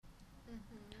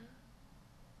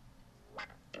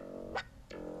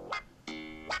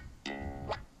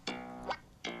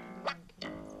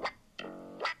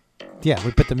Yeah,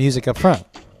 we put the music up front.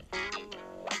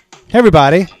 Hey,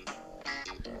 everybody.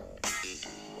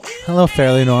 Hello,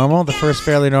 Fairly Normal. The first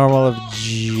Fairly Normal of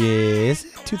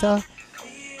 2000?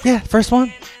 Yeah, first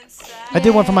one. I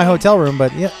did one from my hotel room,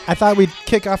 but yeah, I thought we'd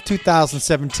kick off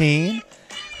 2017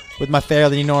 with my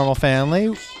Fairly Normal family,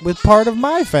 with part of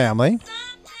my family,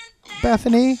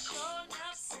 Bethany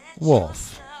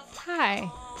Wolf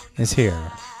Hi. is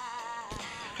here.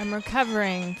 I'm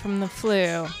recovering from the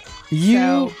flu. You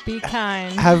so be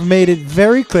kind. have made it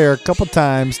very clear a couple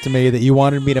times to me that you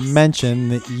wanted me to mention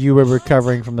that you were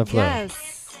recovering from the flu.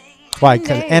 Yes. Why?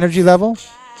 Because energy level?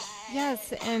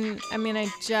 Yes, and I mean, I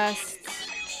just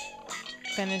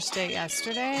finished it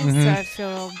yesterday, Mhm. so I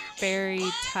feel very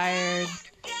tired.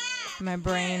 My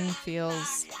brain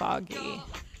feels foggy.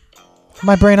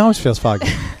 My brain always feels foggy.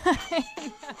 I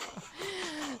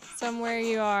know. Somewhere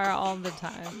you are all the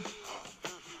time.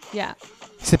 Yeah.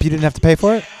 Except you didn't have to pay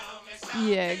for it?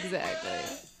 Yeah, exactly.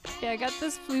 Yeah, I got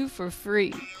this flu for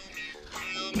free.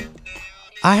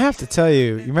 I have to tell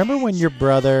you, you remember when your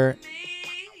brother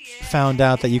found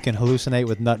out that you can hallucinate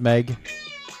with nutmeg?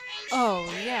 Oh,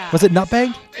 yeah. Was it nutmeg?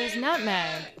 It was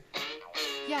nutmeg.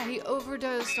 Yeah, he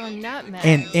overdosed on nutmeg.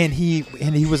 And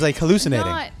he was like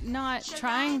hallucinating. Not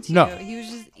trying to. No. He was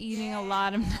just eating a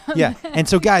lot of nutmeg. Yeah. And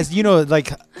so guys, you know,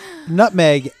 like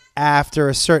nutmeg after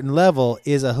a certain level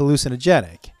is a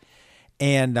hallucinogenic.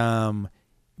 And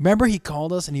remember he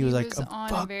called us and he was like, I'm on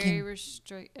fucking, a very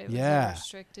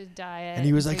restricted diet. And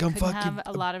he was like, so I'm couldn't fucking, have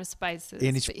a lot of spices.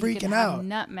 and he's but freaking he could out. have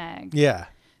nutmeg. Yeah.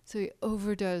 So he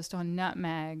overdosed on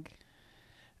nutmeg.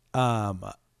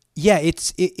 Yeah, it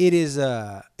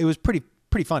was pretty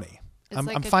funny. It's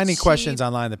like I'm a finding cheap questions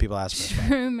online that people ask me.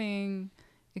 Shrooming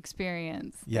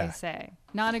experience, Yeah. they say.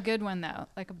 Not a good one though.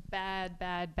 Like a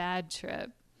bad trip.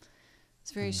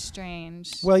 It's very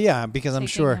strange. Well, yeah, because I'm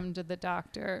taking sure. him to the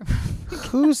doctor.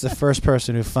 Who's the first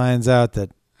person who finds out that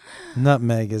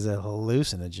nutmeg is a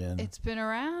hallucinogen? It's been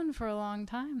around for a long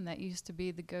time. That used to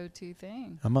be the go-to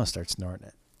thing. I'm gonna start snorting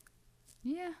it.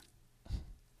 Yeah.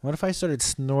 What if I started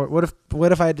snort? What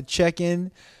if I had to check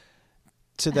in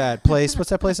to that place? What's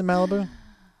that place in Malibu?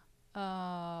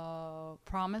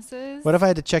 Promises? What if I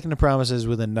had to check into Promises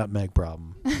with a nutmeg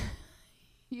problem?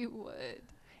 You would.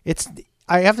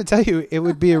 I have to tell you, it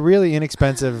would be a really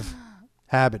inexpensive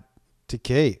habit to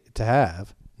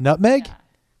have. Nutmeg?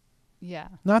 Yeah.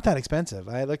 Not that expensive.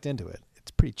 I looked into it.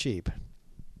 It's pretty cheap.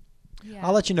 Yeah.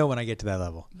 I'll let you know when I get to that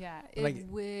level. Yeah. It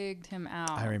wigged him out.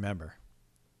 I remember.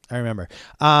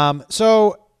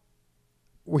 So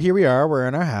here we are. We're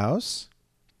in our house.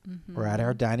 Mm-hmm. We're at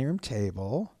our dining room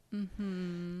table.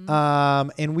 Mm-hmm.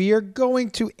 And we are going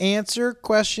to answer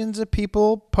questions that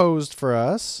people posed for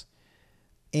us.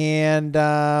 And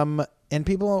a lot of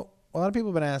people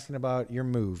have been asking about your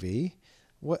movie.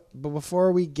 But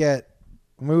before we get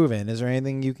moving, is there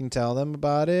anything you can tell them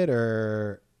about it,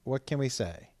 or what can we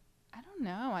say? I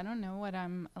don't know what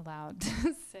I'm allowed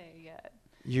to say yet.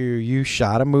 You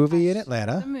shot a movie in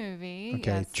Atlanta. The movie.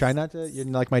 Okay. Yes. Try not to. You're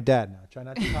like my dad now. Try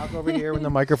not to talk over here when the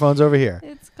microphone's over here.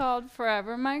 It's called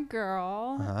Forever My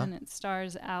Girl, Uh-huh. and it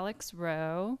stars Alex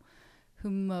Rowe,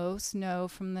 who most know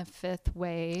from The Fifth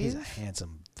Wave. He's a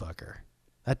handsome fucker.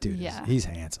 That dude he's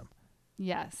handsome.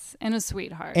 Yes, and a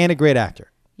sweetheart. And a great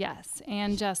actor. Yes,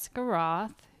 and Jessica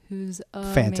Roth, who's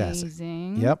Fantastic.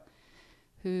 amazing. Yep.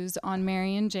 Who's on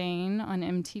Mary and Jane on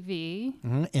MTV.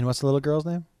 Mm-hmm. And what's the little girl's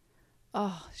name?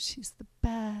 Oh, she's the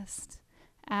best.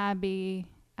 Abby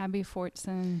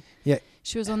Fortson. Yeah.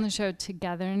 She was on the show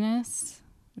Togetherness,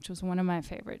 which was one of my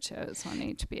favorite shows on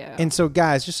HBO. And so,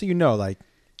 guys, just so you know,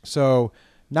 so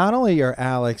not only are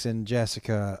Alex and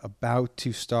Jessica about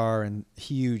to star in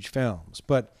huge films,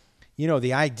 but,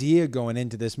 the idea going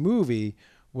into this movie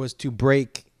was to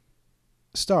break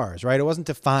stars, right? It wasn't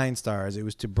to find stars. It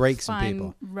was to break some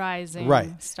people.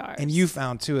 Rising stars. And you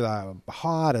found two of the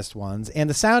hottest ones. And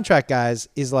the soundtrack, guys,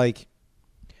 is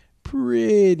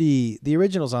pretty. The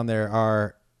originals on there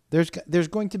are, there's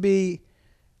going to be,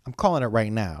 I'm calling it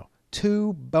right now,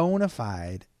 2 bona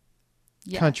fide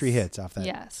country hits off that.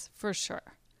 Yes, for sure.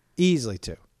 Easily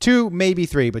 2. 2, maybe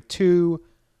 3, but 2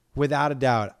 without a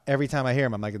doubt. Every time I hear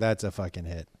them, I'm like, that's a fucking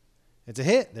hit. It's a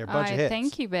hit. They're a bunch of hits.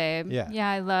 Thank you, babe. Yeah,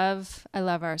 I love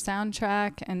our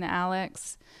soundtrack, and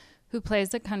Alex, who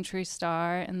plays a country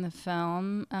star in the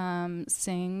film,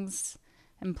 sings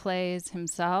and plays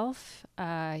himself.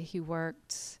 He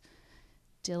worked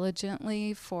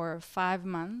diligently for 5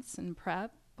 months in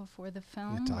prep before the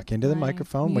film. You talk into the My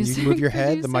microphone. When you music move your head,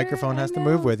 the producer. microphone I has to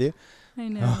move know. with you. I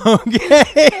know.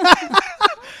 Okay.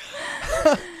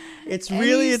 It's And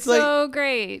really, he's it's like, so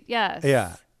great. Yes.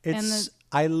 yeah. And It's,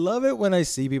 I love it when I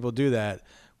see people do that,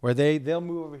 where they'll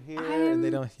move over here and they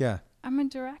I'm- don't, yeah. I'm a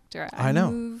director. I know.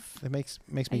 Move, It makes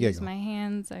I me use giggle. my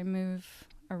hands. I move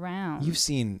around. You've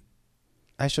seen,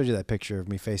 I showed you that picture of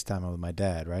me FaceTiming with my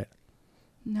dad, right?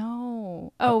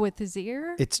 No. Oh, with his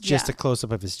ear? It's just yeah. a close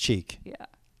up of his cheek. Yeah.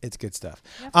 It's good stuff.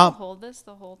 You have to hold this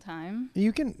the whole time.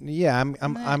 You can, yeah.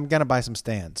 I'm gonna buy some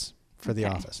stands for the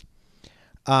Okay. office.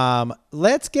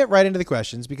 Let's get right into the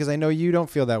questions because I know you don't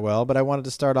feel that well, but I wanted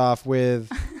to start off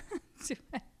with.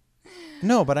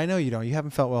 No, but I know you don't. You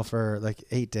haven't felt well for like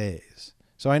 8 days,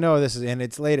 so I know this is, and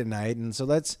it's late at night, and so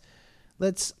let's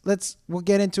we'll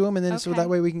get into them, and then so Okay. that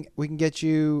way we can get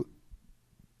you.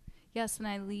 Yes, and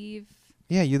I leave.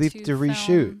 Yeah, you leave to reshoot.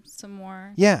 film some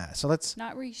more. Yeah, so let's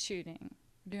Not reshooting.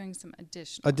 Doing some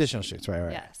additional shoots,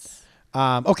 right. Yes.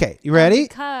 Okay, you ready?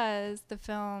 Because the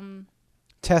film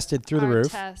Tested through the our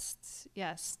roof. Tests,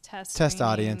 yes, test Test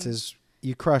screening. audiences.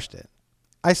 You crushed it.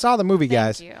 I saw the movie, Thank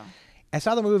guys. you. I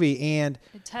saw the movie, and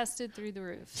It tested through the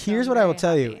roof. so here's I'm what I will very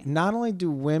tell you. happy. Not only do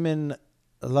women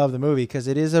love the movie because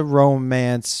it is a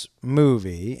romance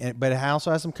movie, but it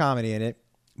also has some comedy in it,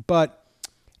 but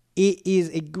it is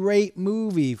a great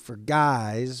movie for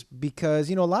guys because,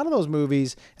 a lot of those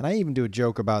movies, and I even do a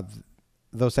joke about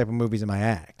those type of movies in my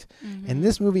act. And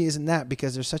this movie isn't that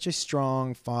because there's such a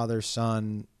strong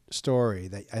father-son story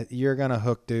that you're going to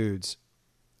hook dudes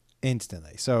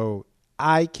instantly. So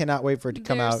I cannot wait for it to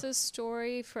come out. There's a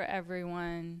story for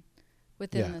everyone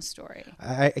within Yeah. the story.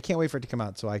 I can't wait for it to come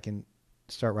out so I can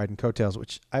start writing coattails,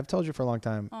 which I've told you for a long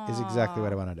time is exactly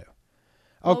what I want to do.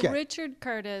 Okay. Well, Richard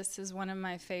Curtis is one of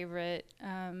my favorite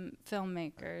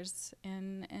filmmakers,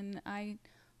 and I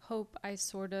hope I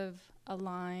sort of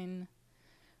align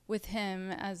with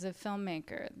him as a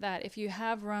filmmaker. That if you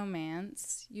have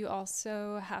romance, you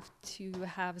also have to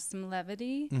have some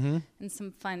levity and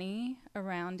some funny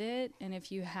around it. And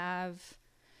if you have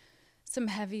some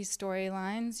heavy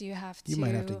storylines, you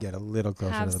might have to get a little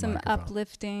closer have to the some microphone.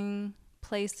 uplifting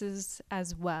places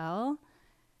as well,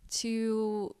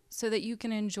 so that you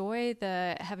can enjoy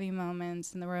the heavy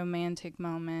moments and the romantic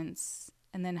moments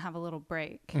and then have a little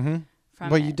break from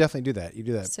Well, it. you definitely do that. You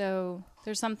do that. So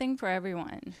there's something for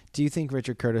everyone. Do you think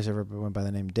Richard Curtis ever went by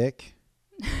the name Dick?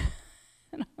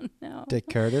 No, Dick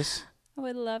Curtis? I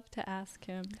would love to ask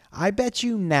him. I bet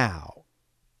you now,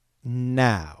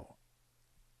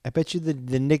 I bet you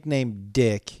the nickname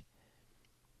Dick,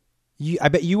 I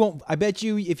bet you won't, I bet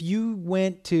you if you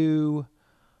went to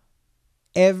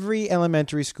every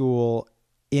elementary school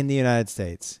in the United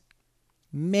States,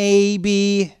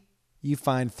 maybe you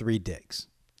find 3 Dicks.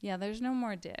 Yeah, there's no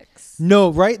more Dicks. No,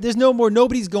 right? There's no more.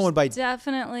 Nobody's going by.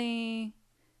 Definitely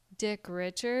Dick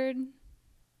Richard.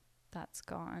 That's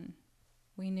gone.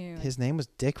 We knew. His name was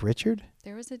Dick Richard?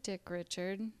 There was a Dick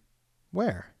Richard.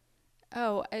 Where?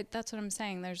 Oh, that's what I'm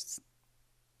saying.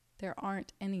 There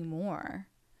aren't any more.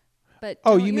 But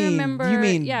Oh, don't you mean remember,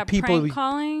 yeah, people prank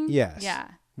calling? Yes. Yeah.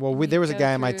 Well, And there he'd was a go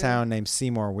guy in my through- town named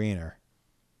Seymour Wiener.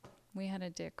 We had a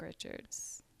Dick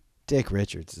Richards. Dick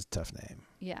Richards is a tough name.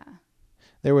 Yeah.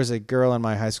 There was a girl in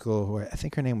my high school who I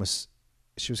think her name was,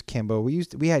 she was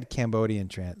We had Cambodian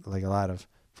like a lot of,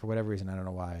 for whatever reason, I don't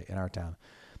know why, in our town.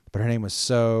 But her name was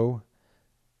So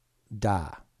Da.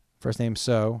 First name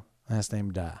So, last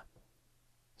name Da.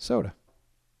 Soda.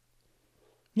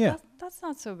 Yeah. That's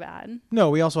not so bad. No,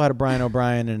 we also had a Brian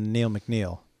O'Brien and a Neil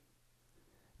McNeil,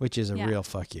 which is a Yeah. real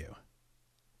fuck you.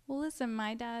 Well, listen,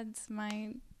 my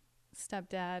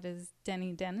stepdad is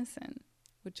Denny Dennison,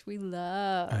 which we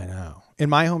love. I know. In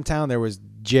my hometown, there was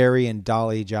Jerry and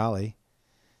Dolly Jolly.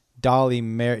 Dolly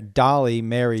married Dolly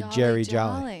Jerry Jolly.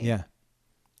 Jolly. Yeah.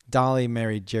 Dolly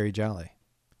married Jerry Jolly.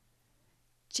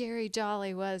 Jerry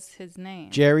Jolly was his name.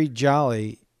 Jerry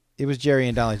Jolly. It was Jerry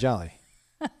and Dolly Jolly.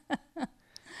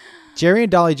 Jerry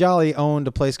and Dolly Jolly owned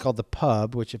a place called The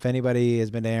Pub, which if anybody has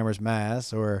been to Amherst,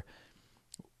 Mass, or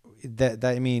that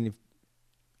I mean,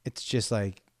 it's just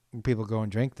like people go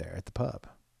and drink there at the pub.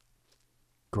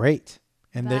 Great.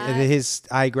 And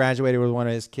I graduated with one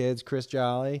of his kids, Chris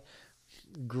Jolly.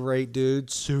 Great dude,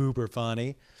 super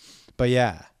funny. But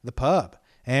yeah, The Pub,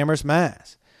 Amherst,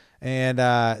 Mass. And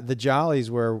the Jollies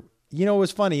were, it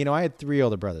was funny. I had 3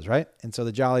 older brothers, right? And so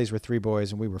the Jollies were 3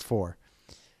 boys and we were 4.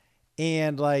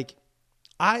 And like,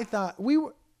 I thought we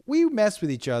messed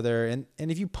with each other. And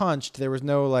if you punched, there was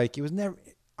no like, it was never,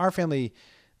 our family,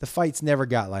 the fights never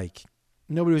got like,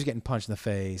 nobody was getting punched in the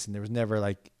face. And there was never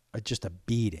like just a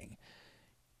beating.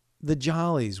 The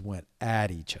Jollies went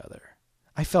at each other.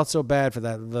 I felt so bad for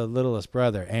the littlest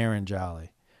brother, Aaron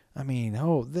Jolly. I mean,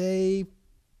 they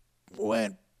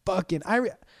went fucking.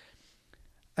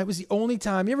 It was the only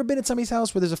time. You ever been at somebody's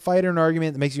house where there's a fight or an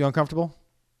argument that makes you uncomfortable?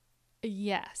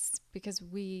 Yes, because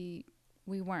we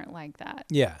weren't like that.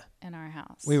 Yeah, in our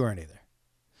house, we weren't either.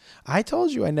 I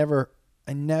told you I never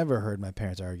heard my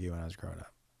parents argue when I was growing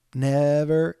up.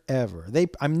 Never, ever.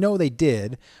 I know they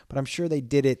did, but I'm sure they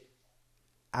did it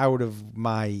out of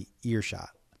my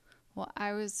earshot. Well,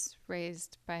 I was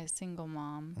raised by a single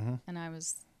mom, and I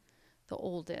was the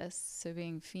oldest, so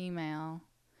being female,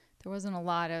 there wasn't a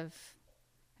lot of,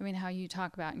 I mean, how you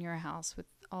talk about in your house with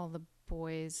all the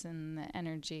boys and the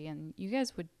energy, and you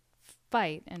guys would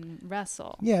fight and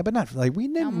wrestle. Yeah, but not like we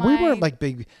weren't like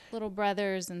big little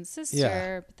brothers and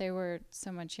sister, but they were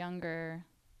so much younger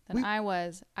than I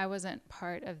was. I wasn't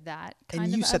part of that kind of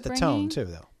And you set the tone too,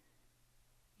 though.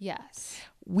 Yes.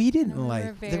 We didn't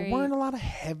there weren't a lot of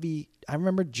heavy. I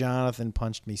remember Jonathan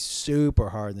punched me super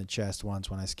hard in the chest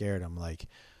once when I scared him, like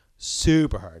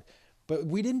super hard. But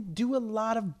we didn't do a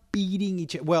lot of beating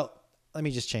each other. Well, let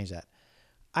me just change that.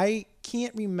 I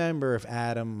can't remember if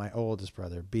Adam, my oldest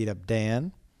brother, beat up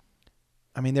Dan.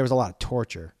 I mean, there was a lot of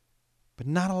torture, but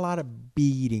not a lot of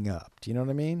beating up. Do you know what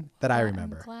I mean? That I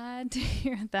remember. I'm glad to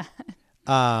hear that.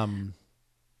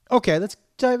 Okay, let's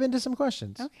dive into some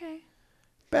questions. Okay.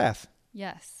 Beth.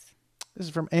 Yes. This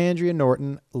is from Andrea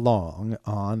Norton Long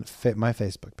on my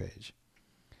Facebook page.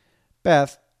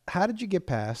 Beth, how did you get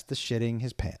past the shitting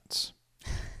his pants?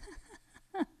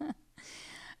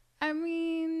 I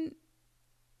mean,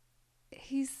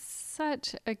 he's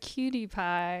such a cutie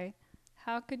pie.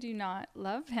 How could you not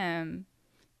love him?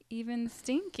 Even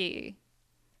Stinky.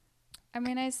 I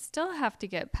mean, I still have to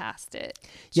get past it.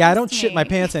 Yeah, I don't shit my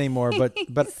pants anymore,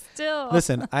 but still.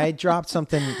 Listen, I dropped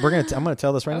something. I'm gonna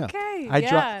tell this right now. Okay.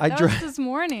 I was this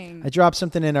morning. I dropped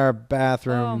something in our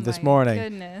bathroom this morning.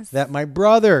 Goodness. That my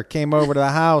brother came over to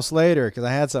the house later because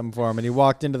I had something for him, and he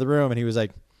walked into the room and he was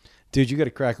like, "Dude, you got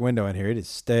to crack a window in here. It is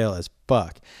stale as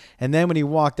fuck." And then when he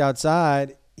walked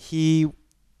outside, he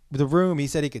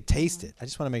said he could taste it. I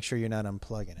just want to make sure you're not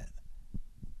unplugging it.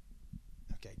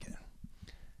 Okay, good.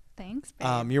 Thanks,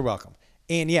 babe. You're welcome.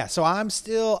 And yeah, so I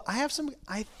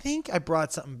think I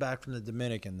brought something back from the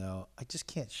Dominican though. I just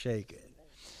can't shake it.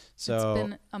 So it's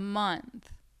been a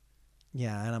month.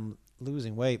 Yeah, and I'm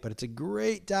losing weight, but it's a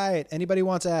great diet. Anybody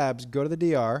wants abs, go to the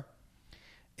DR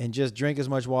and just drink as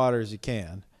much water as you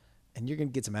can, and you're going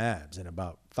to get some abs in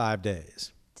about 5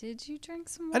 days. Did you drink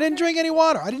some water? I didn't drink any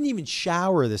water. I didn't even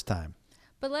shower this time.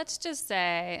 But let's just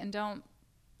say, and don't,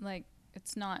 like,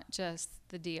 it's not just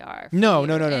the DR. No.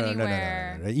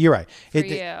 You're right.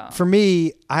 For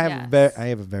me, I have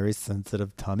a very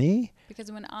sensitive tummy. Because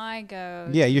when I go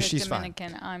she's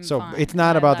Dominican, fine. I'm so fine. it's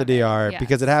not about the DR Yes.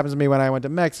 because it happens to me when I went to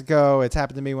Mexico. It's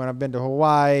happened to me when I've been to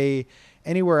Hawaii.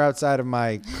 Anywhere outside of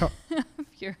my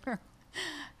your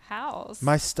house.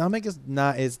 My stomach is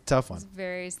a tough one. It's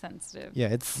very sensitive. Yeah,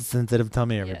 it's a sensitive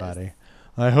tummy, everybody. Yes.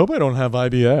 I hope I don't have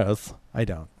IBS. I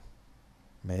don't.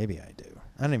 Maybe I do.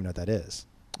 I don't even know what that is.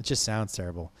 It just sounds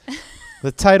terrible.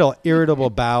 The title, Irritable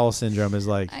Bowel Syndrome, is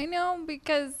like... I know,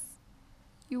 because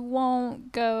you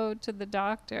won't go to the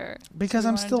doctor. Because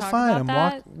I'm still fine.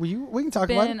 We can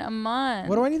talk about it. It's been a month.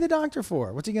 What do I need the doctor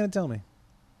for? What's he going to tell me?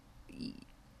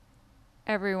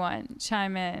 Everyone,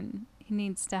 chime in. He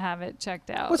needs to have it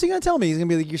checked out. What's he going to tell me? He's going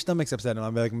to be like, your stomach's upset. And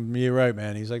I'll be like, you're right,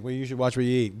 man. He's like, well, you should watch what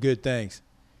you eat. Good, thanks.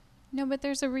 No, but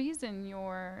there's a reason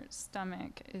your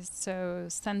stomach is so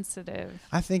sensitive.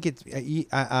 I think it's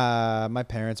my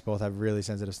parents both have really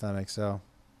sensitive stomachs, so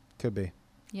could be.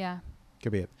 Yeah.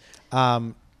 Could be it.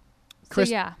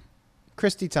 Yeah.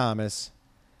 Christy Thomas,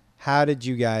 how did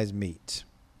you guys meet?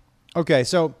 Okay,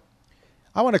 so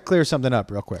I want to clear something up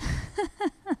real quick.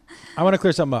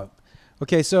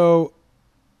 Okay, so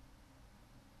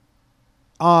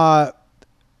I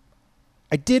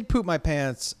did poop my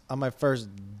pants on my first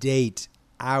date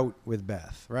out with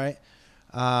Beth, right?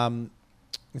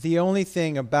 The only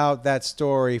thing about that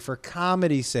story, for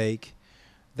comedy's sake,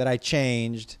 that I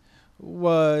changed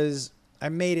was I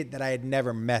made it that I had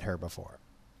never met her before,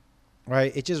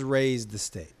 right? It just raised the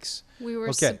stakes. We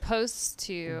were supposed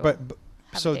to. But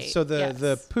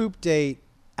the poop date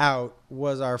out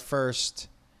was our first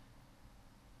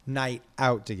night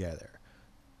out together.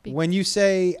 When you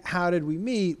say, how did we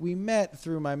meet? We met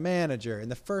through my manager. And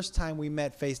the first time we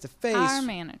met face to face. Our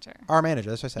manager.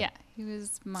 That's what I said. Yeah, he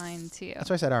was mine too.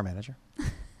 That's why I said our manager.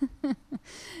 Did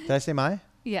I say my?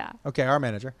 Yeah. Okay, our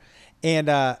manager. And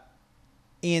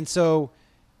so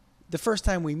the first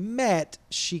time we met,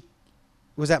 she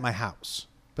was at my house.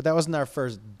 But that wasn't our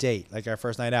first date, like our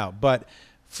first night out. But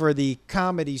for the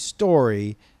comedy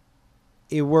story,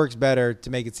 it works better to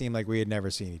make it seem like we had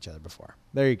never seen each other before.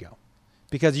 There you go.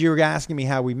 Because you were asking me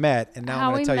how we met, and now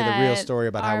I'm going to tell you the real story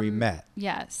about how we met.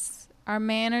 Yes. Our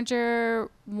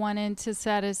manager wanted to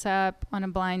set us up on a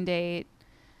blind date.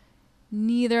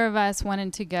 Neither of us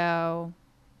wanted to go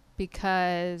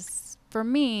because for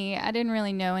me, I didn't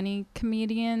really know any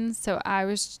comedians, so I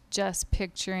was just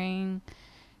picturing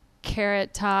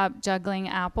Carrot Top juggling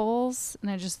apples, and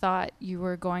I just thought you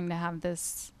were going to have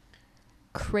this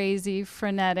crazy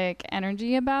frenetic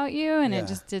energy about you, and it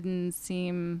just didn't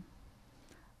seem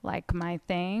like my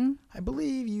thing. I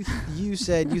believe you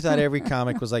said you thought every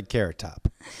comic was like Carrot Top.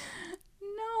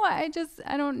 No, I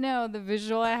don't know the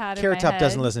visual I had Carrot in my Top head.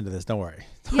 doesn't listen to this. Don't worry.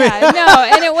 Yeah, no,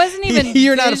 and it wasn't even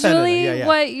You're not visually offended. Yeah.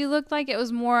 what you looked like. It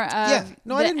was more of I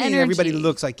didn't mean energy. everybody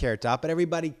looks like Carrot Top, but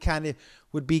everybody kind of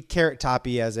would be Carrot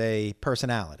Toppy as a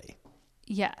personality.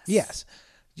 Yes.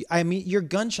 I mean, you're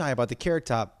gun shy about the Carrot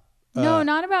Top. No,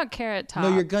 not about Carrot Top.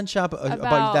 No, you're gun shy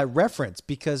about that reference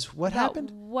because what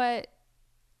happened? What?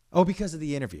 Oh, because of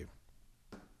the interview.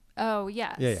 Oh,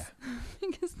 yes. Yeah.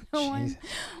 Because no one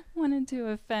wanted to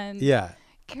offend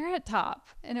Carrot Top.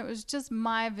 And it was just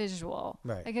my visual.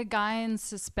 Right. Like a guy in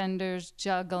suspenders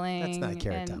juggling. That's not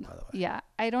Carrot Top, by the way. Yeah.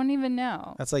 I don't even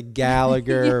know. That's like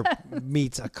Gallagher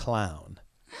meets a clown.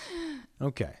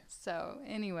 Okay. So,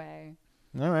 anyway.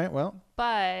 All right, well.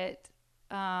 But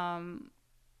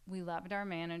we loved our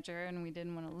manager and we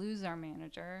didn't want to lose our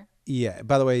manager. Yeah.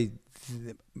 By the way,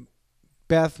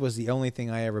 Beth was the only thing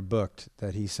I ever booked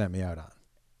that he sent me out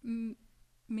on.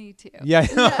 Me too. Yeah.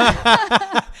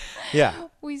 Yeah.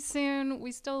 We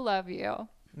still love you.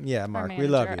 Yeah, Mark, we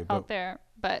love you. Out there,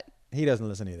 but he doesn't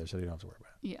listen either, so you don't have to worry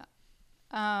about it.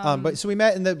 Yeah. But so we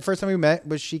met, and the first time we met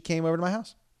was she came over to my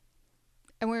house.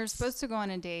 And we were supposed to go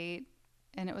on a date,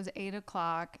 and it was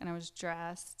 8:00, and I was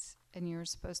dressed, and you were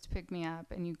supposed to pick me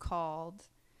up, and you called.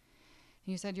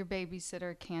 And you said your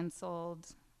babysitter canceled.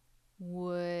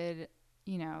 Would,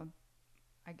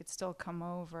 I could still come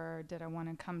over. Did I want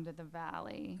to come to the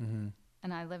Valley? Mm-hmm.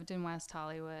 And I lived in West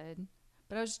Hollywood,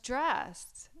 but I was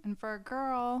dressed. And for a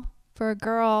girl,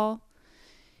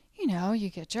 you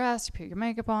get dressed, you put your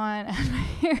makeup on, and my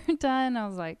hair done. I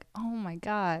was like, oh my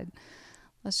God,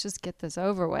 let's just get this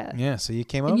over with. Yeah, so you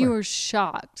came over. And you were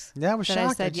shocked. Yeah, I was shocked.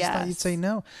 I said I just thought you'd say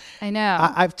no. I know.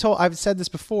 I've said this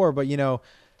before, but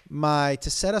to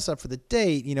set us up for the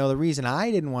date, the reason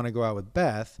I didn't want to go out with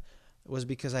Beth was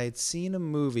because I had seen a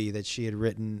movie that she had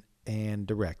written and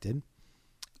directed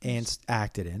and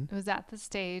acted in. It was at the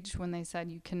stage when they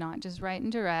said you cannot just write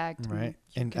and direct. Right.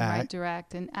 You can write,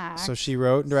 direct, and act. So she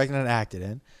wrote and directed and acted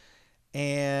in.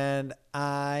 And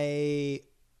I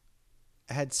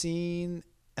had seen,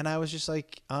 and I was just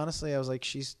like, honestly, I was like,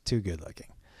 she's too good looking.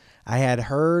 I had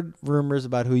heard rumors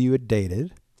about who you had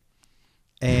dated.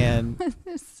 And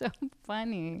it's so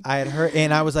funny. I had heard,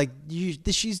 and I was like,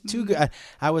 she's too good.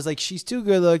 I was like, she's too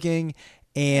good looking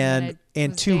and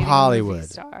too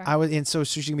Hollywood. So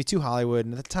she's gonna be too Hollywood.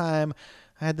 And at the time,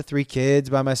 I had the 3 kids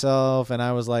by myself, and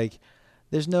I was like,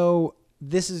 this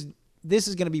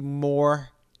is gonna be more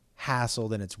hassle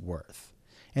than it's worth.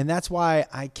 And that's why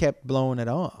I kept blowing it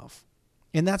off.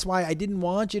 And that's why I didn't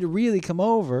want you to really come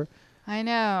over. I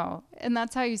know. And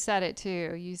that's how you said it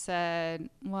too. You said,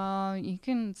 well, you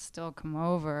can still come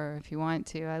over if you want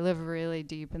to. I live really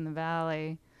deep in the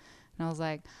Valley. And I was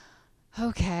like,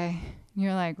 okay. And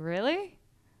you're like, really?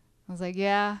 I was like,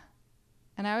 yeah.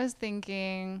 And I was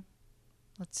thinking,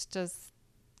 let's just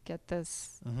get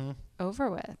this over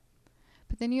with.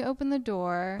 But then you opened the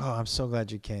door. Oh, I'm so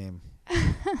glad you came.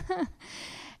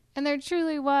 And there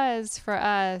truly was for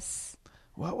us.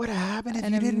 What would have happened if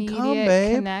an you didn't come, immediate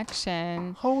babe?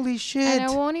 Connection. Holy shit. And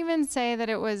I won't even say that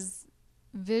it was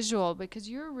visual because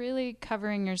you were really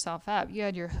covering yourself up. You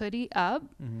had your hoodie up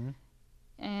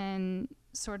and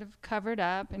sort of covered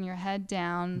up and your head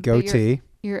down. Goatee.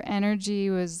 Your energy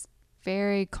was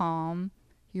very calm.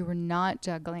 You were not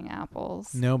juggling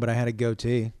apples. No, but I had a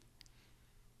goatee.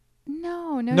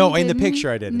 No, in the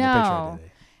picture I did. No.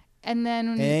 And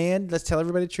then... And let's tell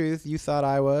everybody the truth. You thought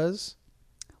I was...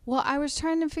 Well, I was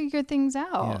trying to figure things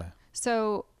out. Yeah.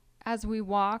 So as we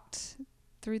walked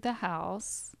through the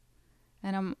house,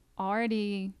 and I'm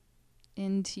already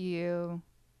into you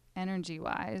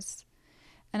energy-wise,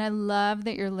 and I love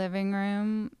that your living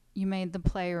room, you made the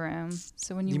playroom.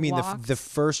 So when you mean walked, the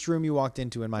first room you walked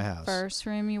into in my house? First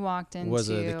room you walked into was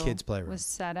the kids' playroom. Was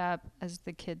set up as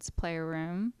the kids'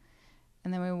 playroom.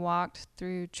 And then we walked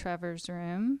through Trevor's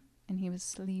room, and he was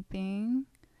sleeping.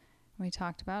 We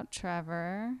talked about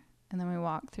Trevor, and then we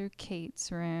walked through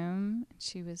Kate's room, and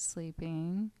she was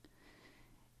sleeping.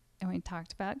 And we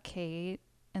talked about Kate,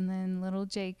 And then little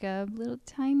Jacob, little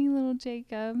tiny little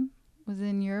Jacob, was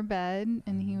in your bed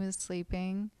and he was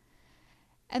sleeping.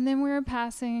 And then we were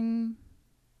passing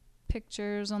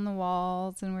pictures on the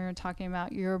walls and we were talking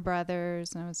about your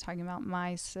brothers and I was talking about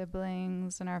my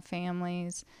siblings and our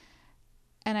families.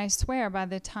 And I swear by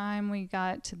the time we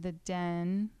got to the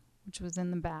den, which was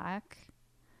in the back,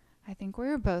 I think we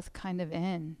were both kind of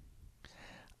in.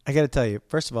 I got to tell you,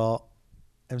 first of all,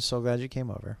 I'm so glad you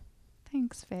came over.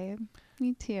 Thanks, babe.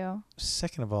 Me too.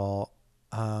 Second of all,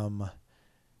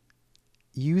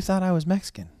 you thought I was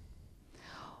Mexican.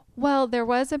 Well, there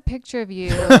was a picture of you.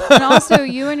 And also,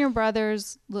 you and your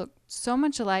brothers looked so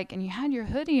much alike, and you had your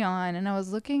hoodie on. And I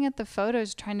was looking at the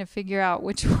photos trying to figure out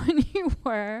which one you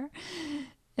were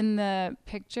in the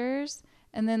pictures.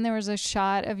 And then there was a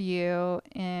shot of you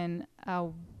in a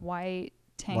white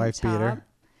tank top. Beater.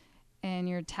 And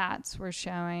your tats were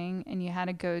showing, and you had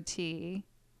a goatee.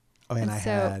 Oh, and I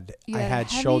had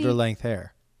shoulder length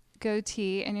hair.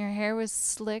 Goatee, and your hair was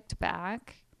slicked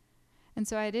back. And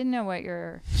so I didn't know what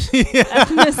your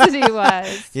ethnicity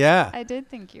was. Yeah. I did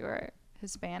think you were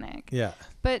Hispanic. Yeah.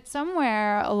 But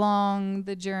somewhere along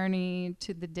the journey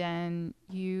to the den,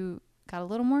 you got a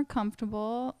little more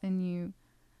comfortable and you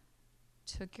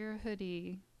took your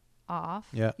hoodie off.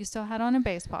 Yeah. You still had on a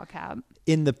baseball cap.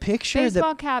 In the picture.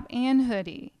 Baseball cap and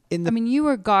hoodie. I mean, you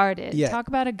were guarded. Yeah. Talk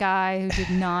about a guy who did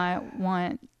not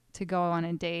want to go on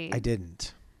a date. I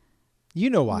didn't. You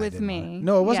know why with I didn't me. Want it.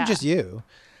 No, it wasn't just you.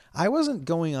 I wasn't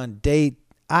going on date.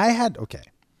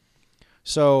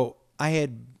 So I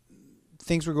had,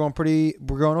 things were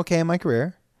going okay in my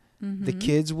career. Mm-hmm. The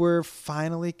kids were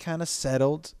finally kind of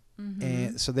settled. Mm-hmm.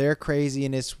 And so their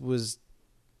craziness was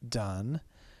done,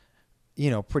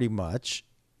 pretty much.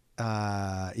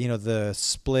 The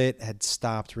split had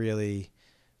stopped really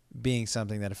being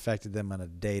something that affected them on a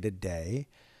day-to-day.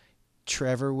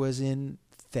 Trevor was in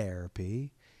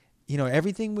therapy.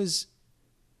 Everything was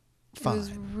fine.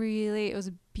 It was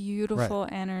a beautiful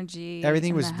energy.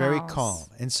 Everything was very calm.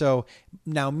 And so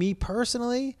now me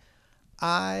personally,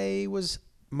 my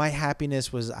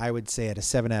happiness was, I would say, at a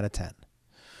 7 out of 10.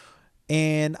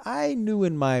 And I knew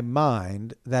in my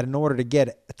mind that in order to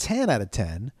get a 10 out of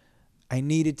 10, I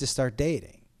needed to start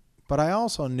dating. But I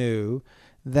also knew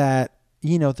that,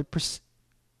 you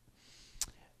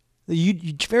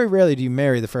very rarely do you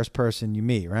marry the first person you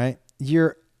meet, right?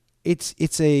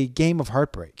 It's a game of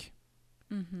heartbreak.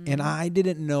 Mm-hmm. And I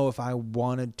didn't know if I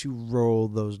wanted to roll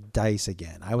those dice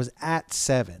again. I was at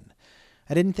 7.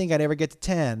 I didn't think I'd ever get to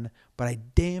 10, but I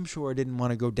damn sure didn't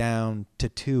want to go down to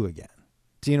 2 again.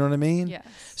 Do you know what I mean? Yes.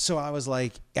 So I was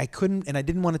like, I couldn't, and I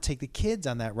didn't want to take the kids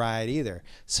on that ride either.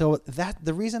 So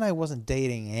the reason I wasn't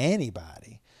dating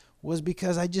anybody was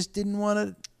because I just didn't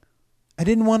want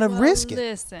to risk it.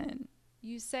 Listen,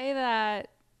 you say that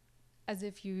as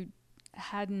if you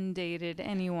hadn't dated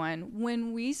anyone.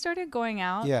 When we started going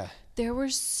out, there were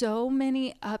so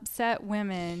many upset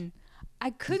women. I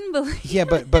couldn't believe it. Yeah,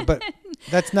 but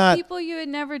that's not people you had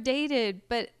never dated,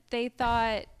 but they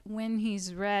thought when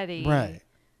he's ready, right,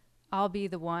 I'll be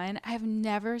the one. I've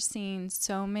never seen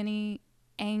so many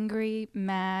angry,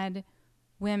 mad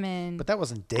women. But that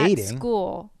wasn't dating. At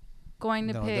school, going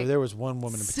to pick. There was one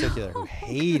woman in particular who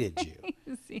hated you.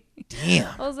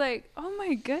 Damn. I was like, oh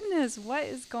my goodness, what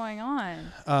is going on?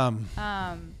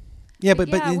 Yeah, but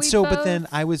then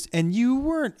I was, and you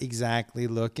weren't exactly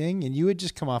looking, and you had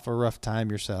just come off a rough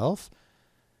time yourself.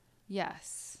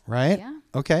 Yes. Right? Yeah.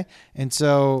 Okay. And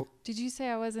so. Did you say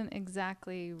I wasn't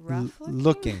exactly rough looking?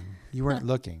 Looking. You weren't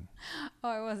looking. Oh,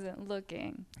 I wasn't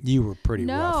looking. You were pretty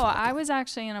rough. No, I was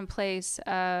actually in a place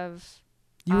of.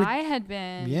 I had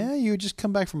been. Yeah, you had just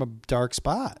come back from a dark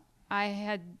spot. I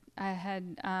had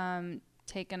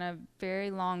taken a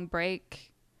very long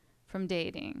break from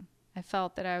dating. I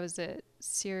felt that I was a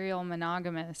serial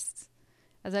monogamist.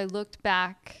 As I looked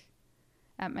back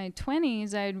at my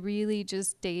 20s, I had really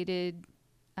just dated.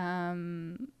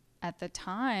 At the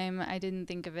time, I didn't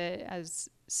think of it as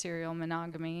serial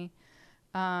monogamy.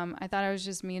 I thought I was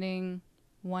just meeting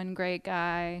one great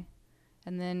guy,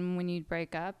 and then when you'd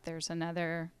break up, there's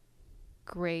another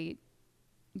great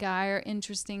guy or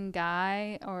interesting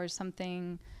guy or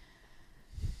something,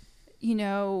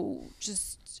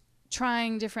 just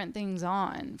trying different things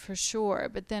on for sure.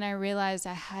 But then I realized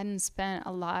I hadn't spent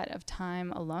a lot of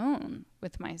time alone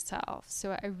with myself.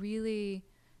 So I really,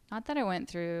 not that I went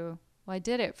through, well, I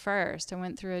did it first. I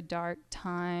went through a dark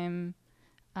time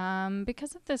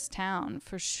because of this town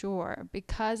for sure,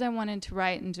 because I wanted to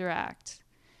write and direct.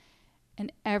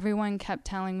 And everyone kept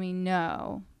telling me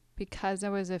no, because I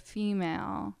was a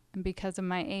female and because of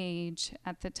my age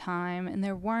at the time. And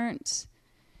there weren't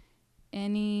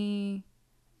any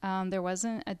there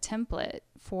wasn't a template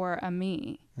for a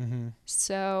me. Mm-hmm.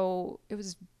 So it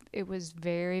was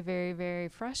very, very, very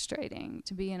frustrating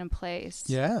to be in a place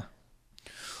Yeah.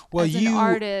 Well, as an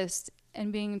artist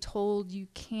and being told you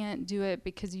can't do it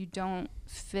because you don't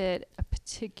fit a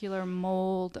particular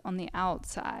mold on the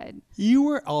outside. You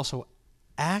were also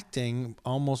acting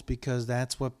almost because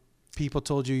that's what people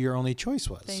told you your only choice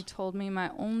was. They told me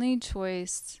my only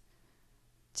choice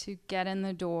to get in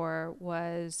the door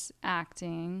was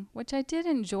acting, which I did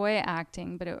enjoy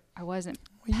acting, but I wasn't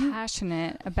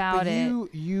passionate about it.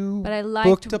 But I liked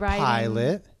booked a writing.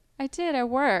 pilot. I did. I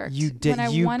worked. You did. When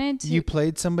I wanted to. You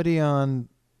played somebody on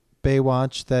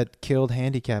Baywatch that killed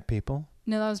handicapped people.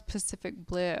 No, that was Pacific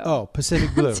Blue. Oh,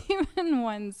 Pacific Blue. Even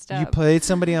one step. You played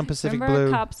somebody on Pacific Remember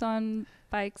Blue. cops on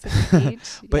bikes at the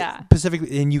beach? But yeah. Pacific,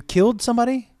 and you killed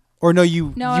somebody, or no?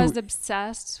 I was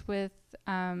obsessed with.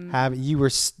 You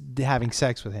were having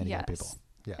sex with handicapped people.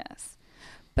 Yeah. Yes.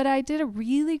 But I did a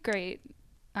really great.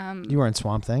 You were in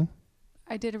Swamp Thing.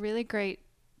 I did a really great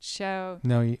show.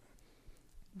 No,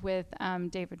 with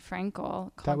David Frankel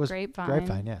called that was Grapevine.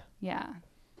 Grapevine, yeah. Yeah,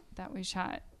 that we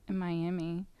shot in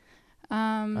Miami.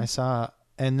 I saw,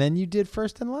 and then you did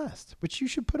First and Last, which you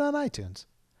should put on iTunes.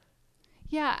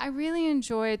 Yeah, I really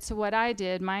enjoyed. So what I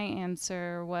did, my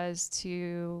answer was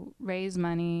to raise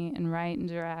money and write and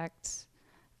direct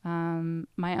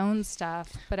my own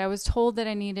stuff. But I was told that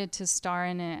I needed to star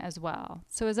in it as well.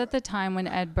 So it was at the time when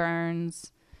Ed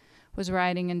Burns was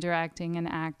writing and directing and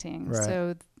acting. Right.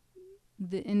 So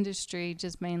the industry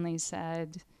just mainly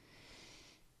said,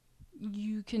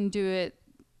 you can do it,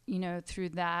 through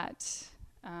that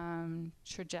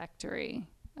trajectory.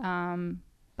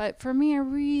 But for me, I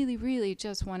really, really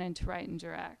just wanted to write and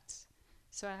direct.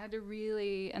 So I had to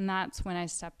really, and that's when I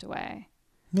stepped away.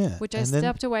 Yeah. Which I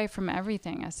stepped away from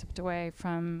everything. I stepped away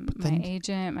from my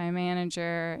agent, my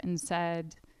manager, and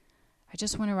said, I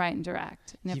just want to write and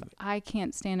direct. And if I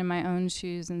can't stand in my own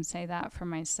shoes and say that for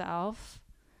myself,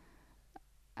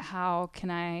 how can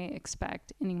I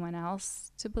expect anyone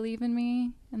else to believe in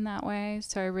me in that way?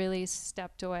 So I really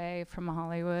stepped away from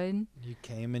Hollywood. You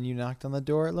came and you knocked on the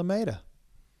door at Lameda.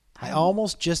 I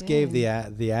almost just gave the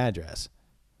address.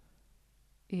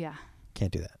 Yeah.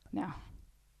 Can't do that. No.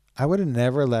 I would have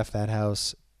never left that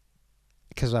house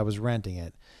because I was renting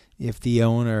it if the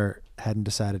owner hadn't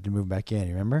decided to move back in.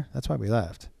 You remember? That's why we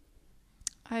left.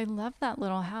 I love that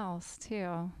little house,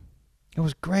 too. It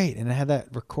was great. And it had that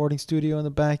recording studio in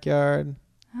the backyard.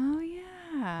 Oh,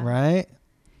 yeah. Right?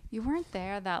 You weren't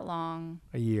there that long.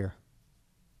 A year.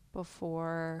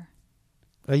 Before.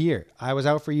 A year. I was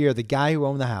out for a year. The guy who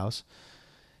owned the house,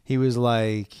 he was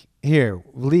like, here,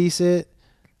 lease it.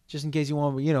 Just in case you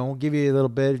want, we'll give you a little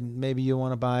bit. Maybe you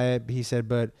want to buy it. He said,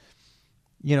 but,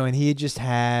 and he had just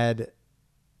had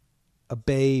a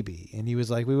baby. And he was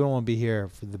like, we don't want to be here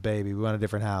for the baby. We want a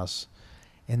different house.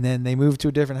 And then they moved to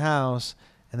a different house.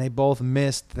 And they both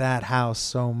missed that house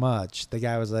so much. The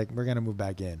guy was like, we're going to move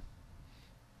back in.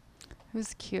 It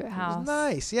was a cute house. It was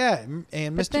nice, yeah.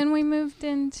 And but then we moved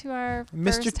into our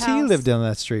Mr. first T house. lived on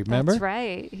that street, remember? That's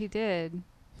right. He did.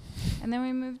 And then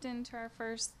we moved into our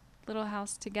first little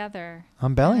house together.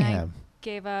 On Bellingham. I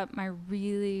gave up my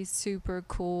really super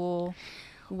cool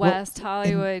West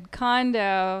Hollywood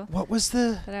condo. What was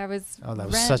that I was that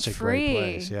was such a great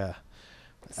place, yeah.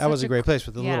 That was a great place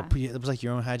with the little, it was like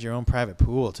had your own private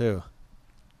pool too.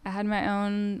 I had my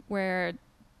own where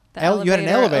the you had an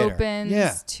elevator.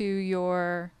 Opens to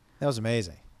your That was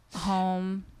amazing.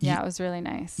 Home. Yeah, it was really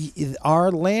nice.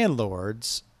 Our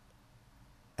landlords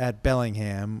at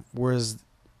Bellingham was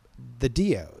the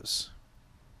Dios.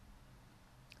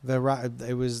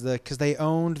 It was because they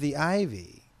owned the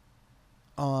Ivy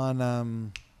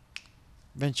on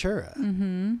Ventura.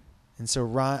 Mm-hmm. And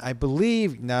so I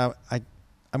believe now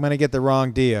I'm going to get the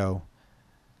wrong Dio.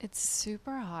 It's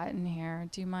super hot in here.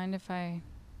 Do you mind if I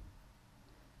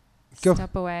Go.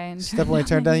 step away and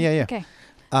turn down? Yeah. Okay.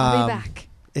 I'll be back.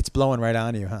 It's blowing right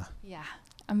on you, huh? Yeah.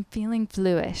 I'm feeling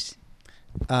fluish.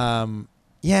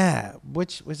 Yeah.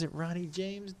 Which was it? Ronnie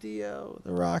James Dio,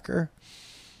 the rocker?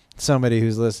 Somebody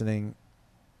who's listening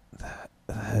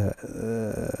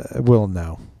will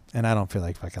know. And I don't feel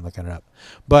like fucking looking it up.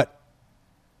 But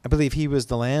I believe he was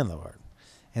the landlord.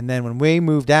 And then when we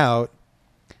moved out,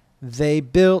 they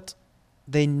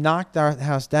knocked our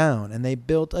house down and they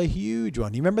built a huge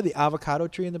one. You remember the avocado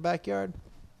tree in the backyard?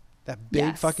 That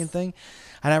big fucking thing.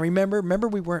 And I remember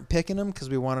we weren't picking them because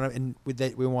we wanted them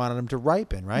we wanted them to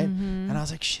ripen, right? Mm-hmm. And I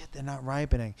was like, shit, they're not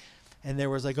ripening. And there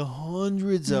was like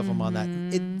hundreds of them on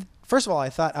that. First of all, I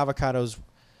thought avocados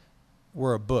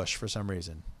were a bush for some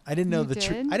reason. I didn't know I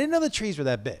didn't know the trees were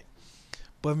that big.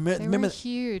 But They remember were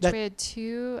huge. that- We had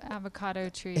 2 avocado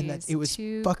trees, and it was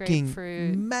 2 fucking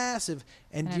grapefruit. massive.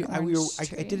 And and an I orange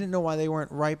tree. didn't know why they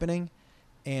weren't ripening.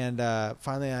 And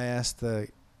finally, I asked the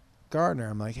gardener.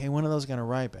 I'm like, "Hey, when are those gonna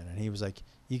ripen?" And he was like,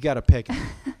 "You got to pick them."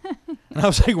 And I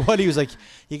was like, "What?" He was like,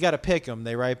 "You got to pick them.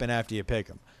 They ripen after you pick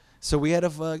them." So we had a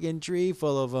fucking tree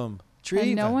full of them.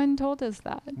 And no one told us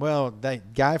that. Well,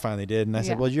 that guy finally did, and I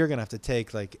said, Yeah. "Well, you're gonna have to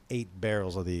take like 8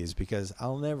 barrels of these because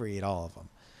I'll never eat all of them."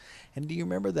 And do you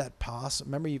remember that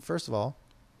possum? First of all,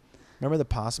 remember the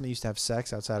possum that used to have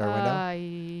sex outside our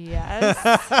window? Yes.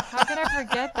 How could I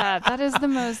forget that? That is the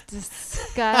most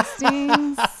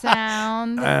disgusting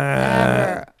sound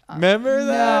ever. Remember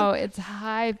that? No, it's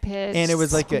high pitched. And it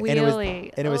was like and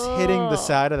it was hitting the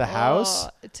side of the house.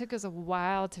 It took us a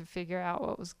while to figure out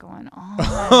what was going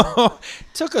on.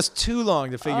 Took us too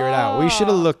long to figure it out. We should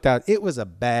have looked out. It was a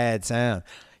bad sound.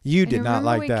 You did not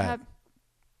like that. Kept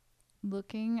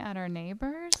looking at our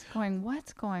neighbors, going,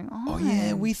 "What's going on?" Oh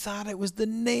yeah, we thought it was the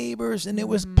neighbors, and it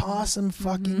was possum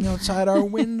fucking outside our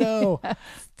window.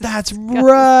 That's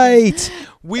right.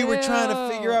 We were trying to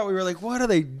figure out. We were like, "What are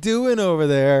they doing over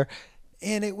there?"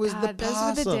 And it was the those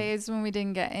possum. were the days when we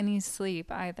didn't get any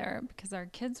sleep either because our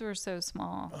kids were so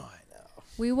small. Oh, I know.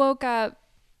 We woke up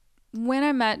when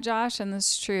I met Josh, and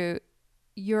this is true.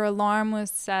 Your alarm was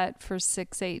set for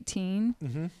 6:18,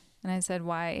 and I said,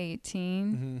 "Why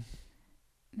 18?"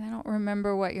 I don't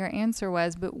remember what your answer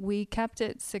was, but we kept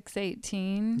it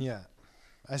 6:18. Yeah.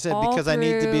 I said All because I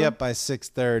need to be through up by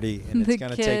 6:30 and the it's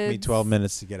going to take me kids. 12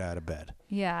 minutes to get out of bed.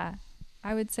 Yeah.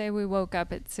 I would say we woke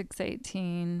up at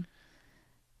 6:18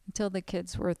 until the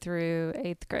kids were through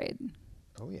 8th grade.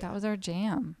 Oh yeah. That was our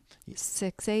jam.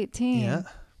 6:18. Yeah.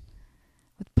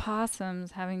 With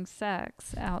possums having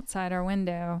sex outside our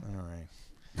window. All right.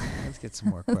 Let's get some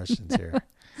more questions here.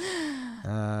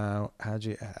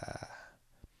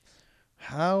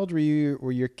 How old were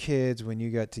your kids when you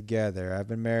got together? I've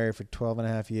been married for 12 and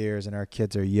a half years and our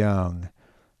kids are young.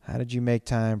 How did you make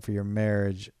time for your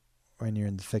marriage when you're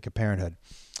in the thick of parenthood?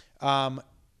 I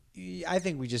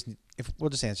think we'll just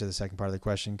answer the second part of the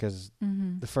question because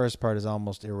the first part is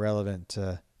almost irrelevant.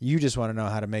 You just want to know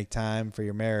how to make time for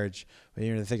your marriage when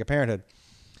you're in the thick of parenthood.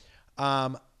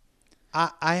 I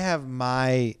have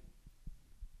my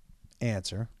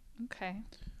answer. Okay.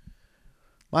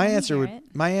 My Let me answer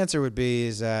hear would be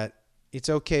is that it's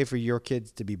okay for your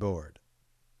kids to be bored.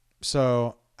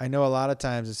 So I know a lot of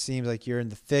times it seems like you're in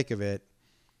the thick of it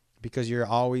because you're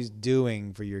always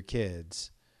doing for your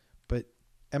kids. But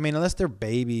I mean, unless they're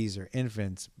babies or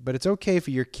infants, but it's okay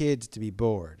for your kids to be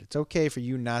bored. It's okay for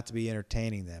you not to be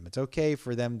entertaining them. It's okay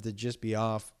for them to just be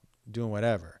off doing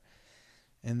whatever.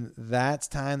 And that's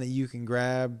time that you can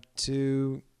grab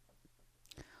to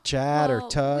chat or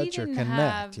touch or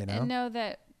connect, And know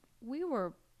that we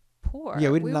were poor.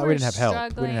 Yeah, we were didn't have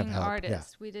help. We didn't have struggling help.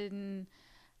 artists. We didn't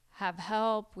have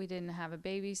help. We didn't have a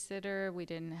babysitter. We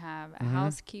didn't have a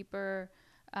housekeeper.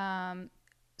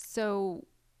 So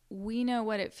we know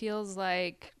what it feels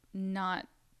like not,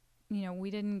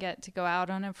 we didn't get to go out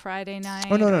on a Friday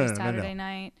night or a Saturday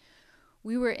night.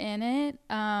 We were in it.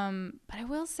 But I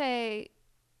will say,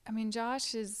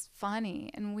 Josh is funny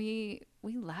and we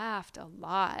laughed a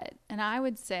lot. And I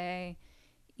would say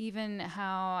even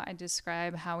how I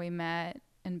describe how we met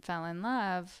and fell in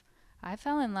love, I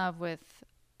fell in love with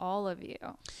all of you.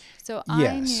 So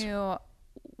I knew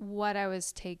what I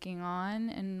was taking on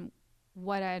and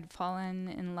what I had fallen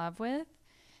in love with.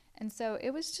 And so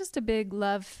it was just a big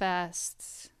love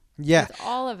fest with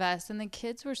all of us. And the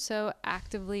kids were so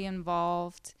actively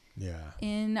involved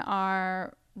in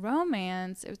our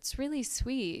romance. It's really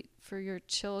sweet for your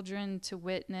children to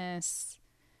witness,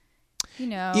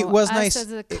 it was us nice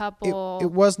as a couple.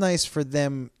 It was nice for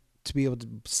them to be able to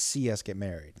see us get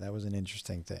married. That was an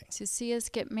interesting thing. To see us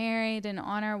get married and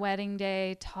on our wedding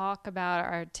day, talk about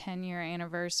our 10-year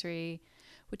anniversary,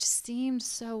 which seemed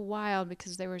so wild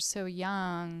because they were so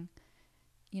young.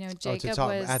 Jacob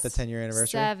was at the 10-year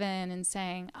anniversary 7 and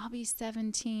saying, "I'll be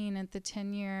 17 at the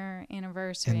 10-year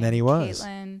anniversary." And then he was.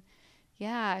 Caitlin,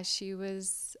 she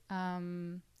was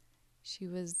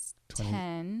 20,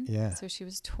 10. Yeah. So she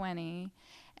was 20.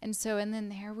 And then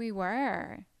there we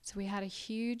were. So we had a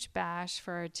huge bash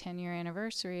for our 10-year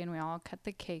anniversary and we all cut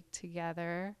the cake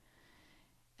together.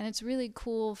 And it's really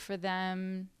cool for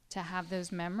them to have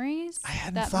those memories. I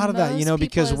hadn't thought of that,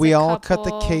 because we all cut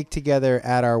the cake together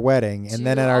at our wedding. And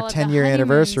then at our 10-year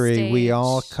anniversary, we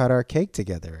all cut our cake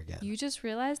together again. You just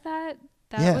realized that?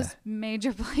 That was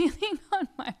major planning on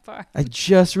my part. I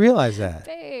just realized that.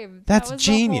 Babe. That's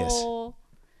genius.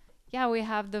 We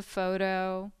have the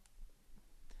photo.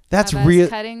 That's have us real,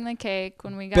 cutting the cake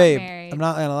when we got babe. married. I'm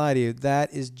not gonna lie to you.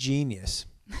 That is genius.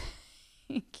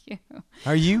 Thank you.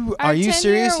 Are you Our 10-year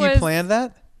serious? You was planned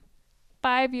that?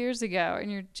 5 years ago,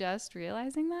 and you're just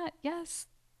realizing that? Yes.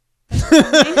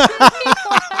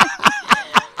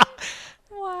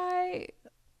 Why?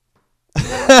 All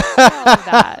of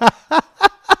that.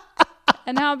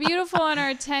 And how beautiful in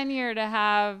our 10-year to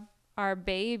have our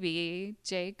baby,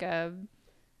 Jacob,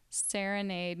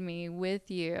 serenade me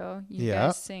with you. You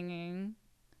guys singing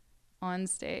on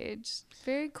stage.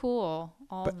 Very cool.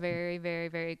 All very, very,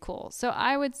 very cool. So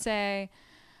I would say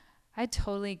I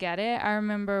totally get it. I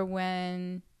remember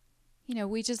when,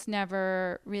 we just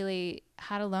never really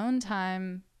had alone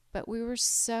time, but we were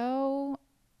so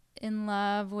in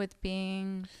love with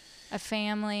being a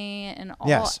family and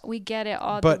all. We get it.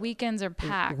 All the weekends are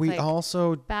packed. We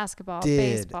also basketball,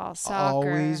 baseball, soccer.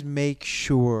 Always make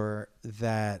sure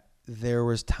that there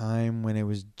was time when it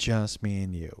was just me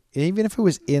and you, even if it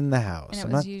was in the house.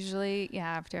 And it was usually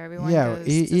after everyone goes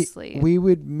to sleep. We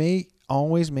would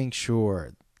always make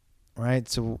sure, right?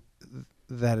 So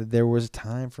that there was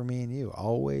time for me and you.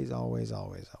 Always, always,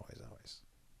 always, always, always.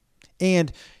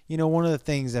 And one of the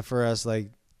things that for us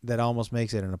that almost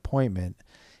makes it an appointment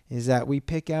is that we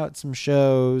pick out some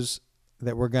shows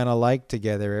that we're going to like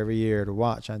together every year to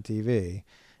watch on TV.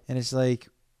 And it's like,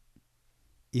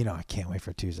 I can't wait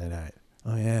for Tuesday night.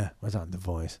 Oh yeah, what's on The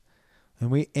Voice?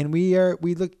 And we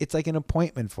look, it's like an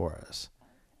appointment for us.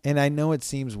 And I know it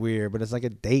seems weird, but it's like a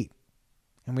date.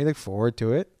 And we look forward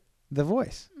to it. The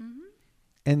Voice.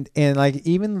 Mm-hmm. And like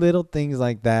even little things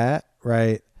like that,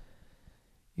 right?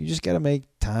 You just got to make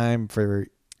time for.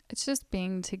 It's just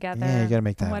being together. Yeah, you got to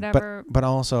make time. Whatever but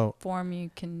also form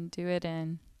you can do it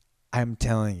in. I'm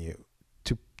telling you,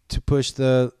 to push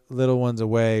the little ones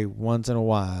away once in a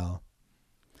while.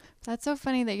 That's so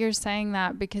funny that you're saying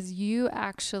that because you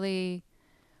actually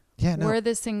were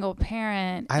the single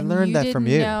parent. I learned that from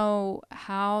you. You didn't know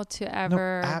how to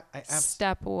ever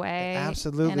step away. I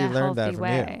absolutely learned that from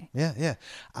you. Yeah.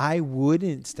 I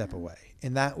wouldn't step away.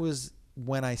 And that was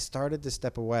when I started to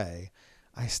step away,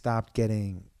 I stopped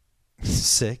getting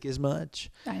sick as much.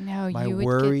 I know. My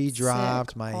worry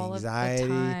dropped, my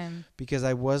anxiety, because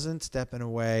I wasn't stepping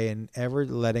away and ever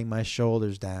letting my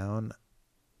shoulders down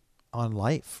on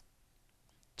life.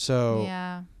 So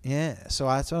so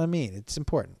that's what I mean. It's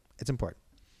important.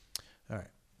 All right,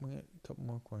 we got a couple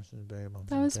more questions, babe.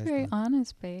 That was very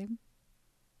honest, babe.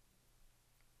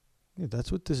 Yeah,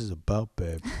 that's what this is about,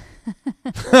 babe.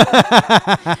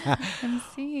 I'm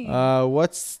seeing.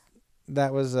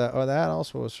 That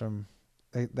also was from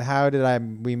the How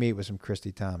Did We Meet was from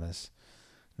Christy Thomas.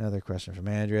 Another question from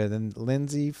Andrea. Then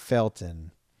Lindsay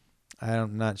Felton.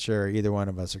 I'm not sure either one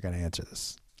of us are going to answer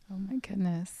this. Oh my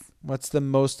goodness. What's the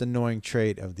most annoying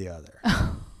trait of the other?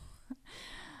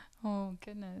 Oh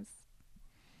goodness.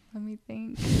 Let me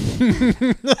think.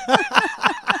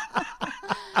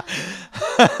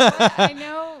 I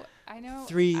know.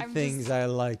 Three things I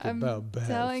like about Beth. I'm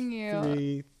telling you.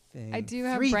 3 things. I do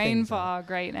have brain fog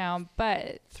right now,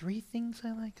 but 3 things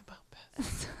I like about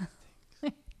Beth.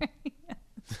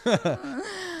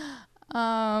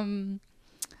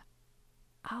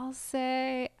 I'll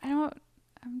say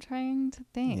I'm trying to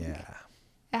think. Yeah.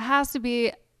 It has to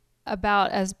be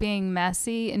about us being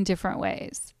messy in different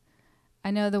ways.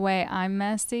 I know the way I'm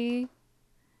messy.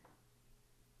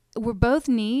 We're both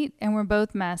neat and we're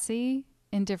both messy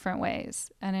in different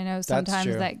ways. And I know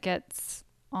sometimes that gets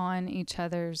on each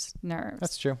other's nerves.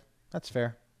 That's true. That's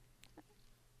fair.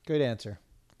 Good answer.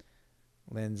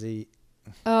 Lindsay.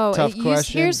 Oh, tough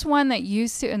question. Here's one that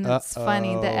used to, and that's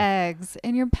funny, the eggs.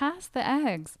 And you're past the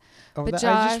eggs. Oh, but I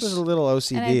Josh, just was a little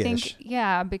OCD-ish. And I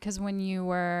think, because when you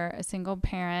were a single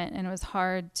parent and it was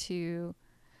hard to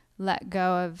let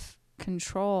go of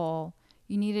control,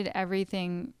 you needed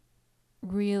everything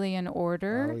really in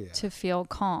order to feel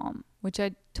calm, which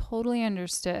I totally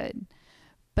understood.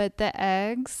 But the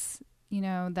eggs,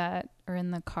 that are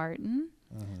in the carton,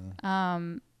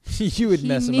 you would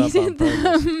mess them up on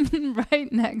purpose. Them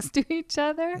right next to each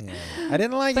other. Yeah. I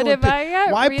didn't like it. But if I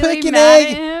got why really pick an mad egg?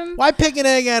 at him, why pick an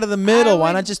egg out of the middle?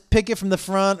 Why not just pick it from the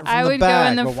front or from the back?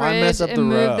 I would go in the why mess fridge up and the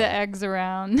move row? the eggs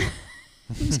around.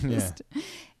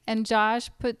 And Josh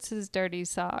puts his dirty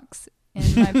socks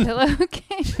in my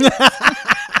pillowcase.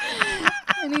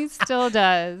 And he still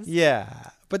does.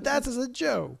 Yeah, but that's as a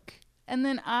joke. And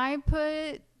then I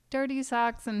put dirty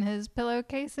socks in his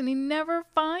pillowcase and he never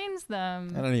finds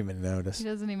them. I don't even notice. He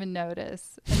doesn't even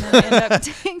notice. And then I end up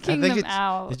taking them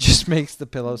out. It just makes the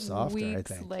pillow softer,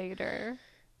 weeks I think. later.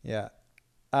 Yeah.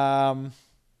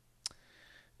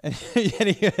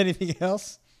 Anything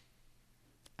else?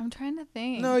 I'm trying to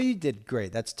think. No, you did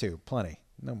great. That's 2. Plenty.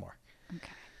 No more. Okay.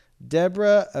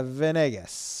 Deborah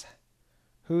Venegas.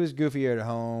 Who is goofier at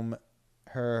home,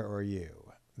 her or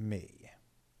you? Me.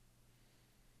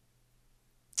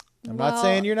 I'm not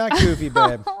saying you're not goofy,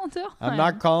 babe. Hold on. I'm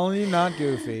not calling you not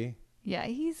goofy. Yeah,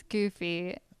 he's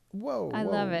goofy. Whoa. I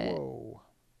love it. Whoa.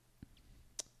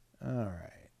 All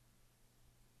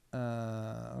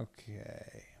right.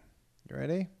 Okay. You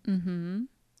ready? Mm-hmm.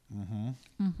 Mm-hmm.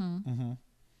 Mm-hmm. Mm-hmm.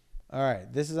 All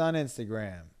right. This is on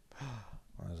Instagram.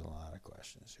 There's a lot of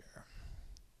questions here.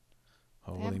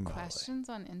 They Holy have moly. questions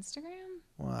on Instagram?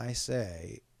 Well, I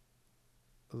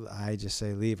just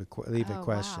say leave a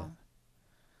question.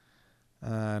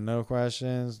 Wow. No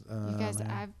questions. You guys,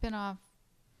 I've been off.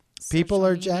 People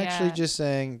are social media. actually just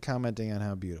commenting on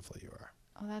how beautiful you are.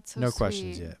 Oh, that's so No sweet.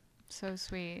 questions yet. So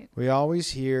sweet. We always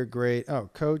hear great.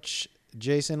 Oh, Coach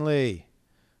Jason Lee.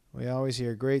 We always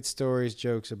hear great stories,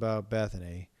 jokes about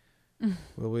Bethany.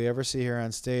 Will we ever see her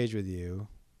on stage with you?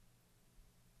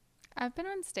 I've been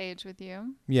on stage with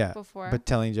you Yeah, before. but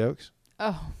telling jokes?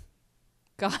 Oh,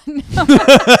 God, no.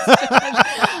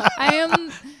 I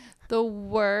am the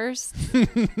worst.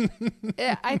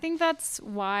 I think that's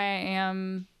why I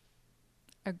am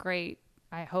I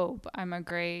hope I'm a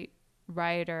great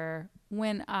writer.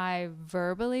 When I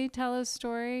verbally tell a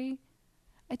story,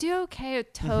 I do okay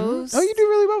at toasts. Oh, you do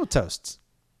really well with toasts.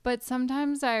 But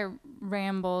sometimes I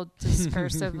ramble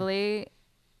discursively,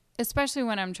 especially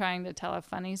when I'm trying to tell a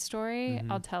funny story.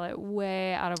 I'll tell it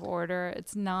way out of order.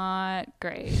 It's not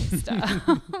great stuff.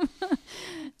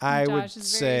 I Josh would is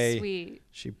say very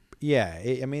sweet.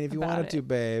 I mean, if you about wanted it. to,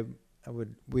 babe,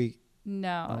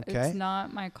 No, Okay. it's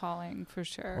not my calling for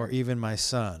sure. or even my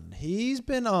son. He's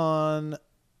been on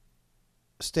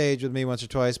stage with me once or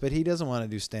twice, but he doesn't want to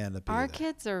do stand-up Our either.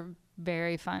 kids are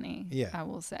very funny. Yeah. I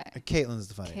will say. Caitlin's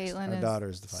the funniest. Caitlin Our is daughter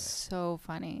is the funniest. so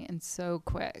funny and so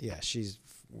quick. Yeah, she's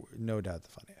no doubt the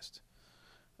funniest.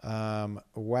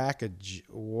 Waka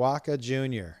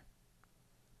Jr.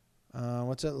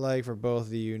 What's it like for both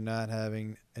of you not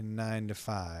having a 9 to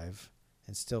 5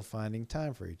 and still finding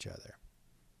time for each other?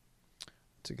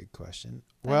 That's a good question.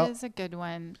 That is a good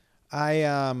one.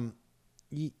 I'll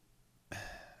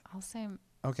say,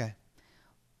 okay.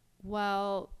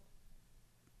 well,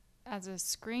 as a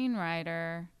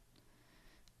screenwriter,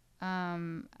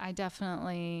 I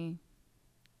definitely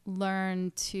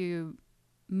learned to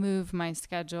move my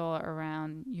schedule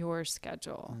around your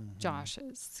schedule,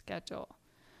 Josh's schedule,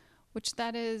 which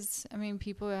that is, I mean,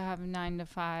 people who have 9 to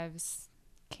 5s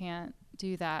can't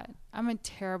do that. I'm a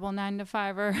terrible 9 to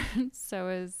 5er. So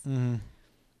is, My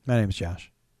name's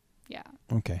Josh. yeah.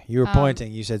 Okay. You were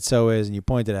pointing. You said so is, and you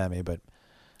pointed at me, but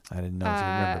I didn't know if you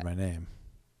remembered my name.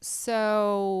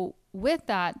 So with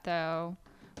that, though,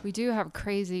 we do have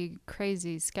crazy,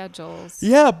 crazy schedules.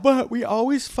 Yeah, but we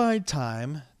always find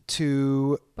time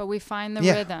to... But we find the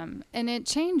rhythm, and it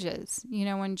changes. You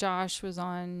know, when Josh was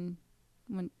on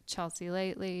Chelsea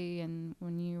Lately, and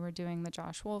when you were doing the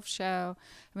Josh Wolf show,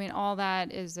 I mean, all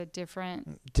that is a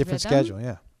different schedule,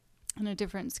 yeah. And a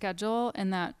different schedule,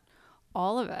 and that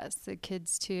all of us, the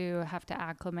kids too, have to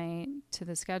acclimate to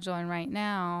the schedule. And right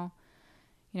now,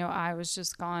 you know, I was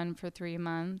just gone for 3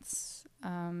 months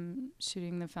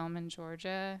shooting the film in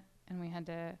Georgia, and we had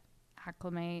to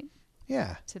acclimate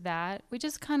to that. We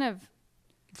just kind of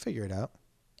figure it out.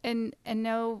 And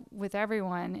know with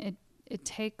everyone, it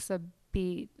takes a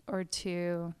beat or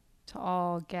two to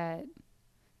all get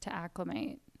to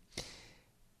acclimate.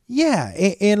 Yeah,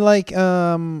 and like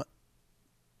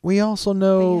we also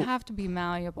know but you have to be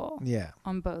malleable. Yeah.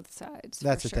 On both sides.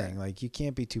 That's the thing. Like, you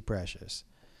can't be too precious.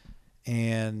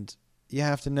 And you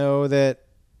have to know that,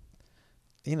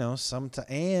 you know,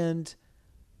 and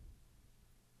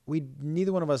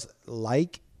neither one of us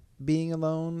like being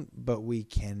alone, but we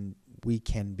can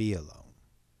be alone.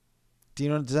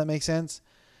 Does that make sense?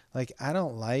 Like, I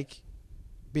don't like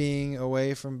being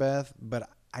away from Beth, but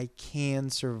I can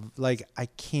survive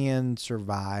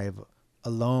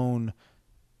alone,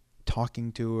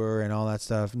 talking to her and all that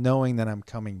stuff, knowing that I'm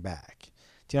coming back.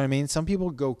 Do you know what I mean? Some people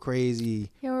go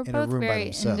crazy we're in both a room by very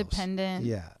themselves.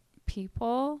 Independent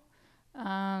people.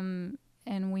 And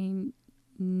we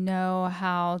know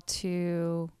how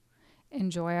to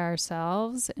enjoy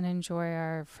ourselves and enjoy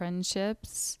our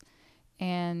friendships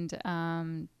and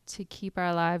to keep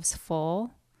our lives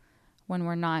full when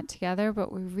we're not together.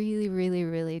 But we really, really,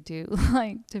 really do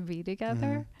like to be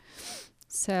together.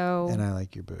 So. And I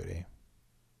like your booty.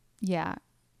 Yeah.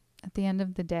 At the end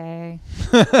of the day,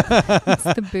 it's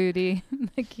the booty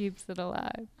that keeps it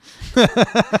alive.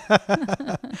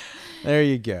 There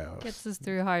you go. Gets us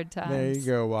through hard times. There you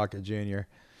go, Walker Jr.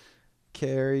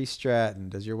 Carrie Stratton,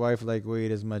 does your wife like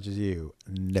weed as much as you?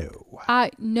 No.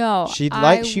 No. She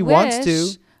wants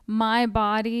to. My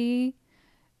body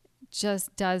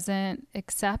just doesn't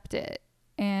accept it.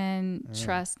 And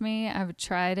trust me, I've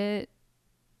tried it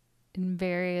in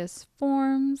various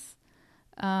forms.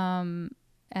 And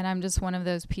I'm just one of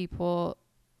those people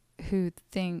who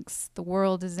thinks the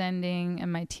world is ending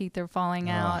and my teeth are falling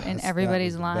out and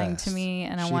everybody's lying to me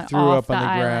and I want threw off up the on the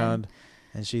island. ground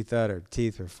and she thought her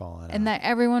teeth were falling out. And that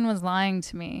everyone was lying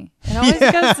to me. It always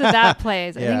goes to that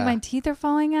place. I Yeah. think my teeth are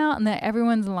falling out and that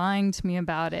everyone's lying to me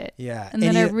about it. Yeah. And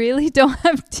that I really don't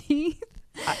have teeth.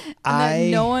 That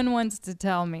no one wants to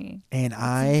tell me. And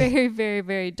it's very, very,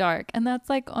 very dark. And that's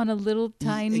like on a little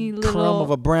tiny little crumb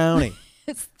of a brownie.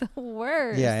 It's the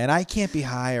worst. Yeah, and I can't be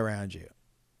high around you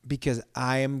because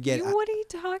I am getting. What are you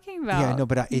talking about? Yeah, no,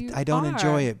 but I don't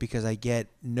enjoy it because I get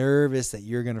nervous that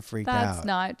you're gonna freak out. That's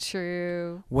not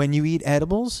true. When you eat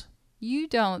edibles? You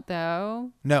don't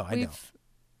though. No, I don't.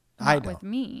 Not with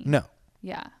me. No.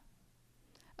 Yeah.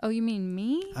 Oh, you mean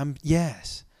me?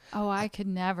 Yes. Oh, I could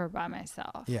never by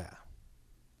myself. Yeah.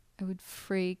 I would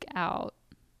freak out.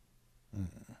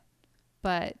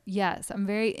 But yes, I'm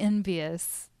very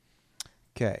envious.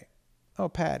 Okay. Oh,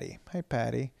 Patty. Hi,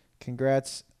 Patty.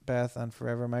 Congrats, Beth, on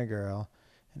Forever My Girl.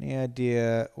 Any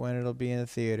idea when it'll be in the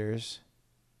theaters?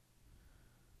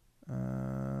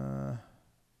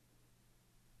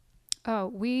 Oh,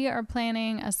 we are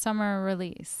planning a summer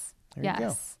release. There you go.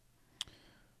 Yes.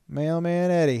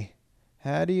 Mailman Eddie,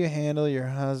 how do you handle your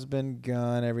husband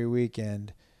gone every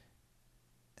weekend?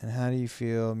 And how do you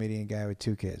feel meeting a guy with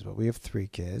 2 kids? Well, we have 3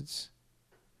 kids.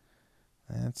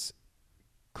 That's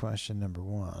question number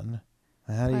 1.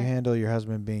 How do you handle your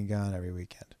husband being gone every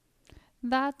weekend?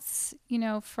 That's,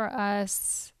 for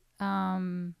us,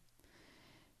 I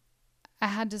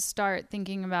had to start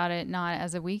thinking about it not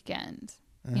as a weekend.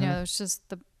 Mm-hmm. It was just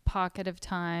the pocket of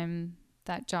time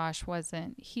that Josh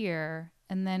wasn't here.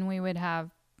 And then we would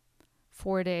have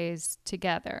 4 days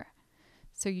together.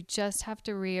 So you just have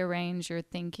to rearrange your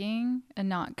thinking and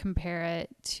not compare it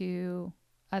to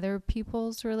other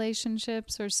people's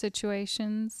relationships or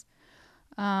situations.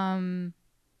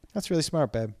 That's really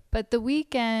smart, babe. But the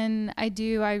weekend, I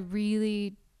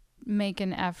really make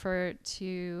an effort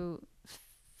to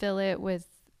fill it with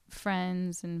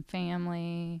friends and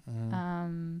family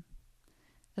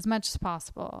as much as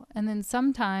possible. And then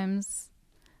sometimes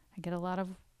I get a lot of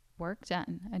work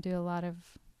done. I do a lot of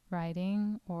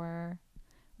writing, or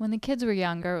when the kids were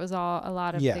younger, it was a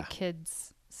lot of the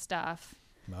kids' stuff.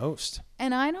 Most.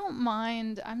 And I don't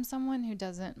mind. I'm someone who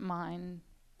doesn't mind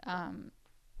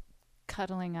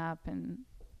cuddling up and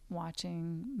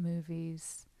watching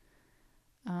movies.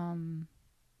 I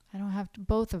don't have to,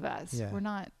 both of us.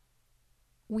 Yeah.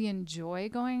 We enjoy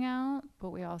going out,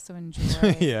 but we also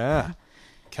enjoy yeah.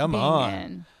 Come being on.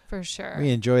 in, for sure.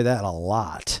 We enjoy that a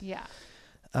lot. Yeah.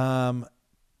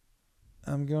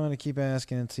 I'm going to keep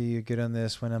asking until you get on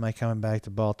this. When am I coming back to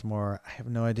Baltimore? I have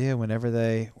no idea. Whenever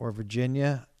or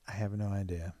Virginia, I have no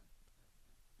idea.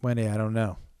 Wendy, I don't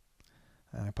know.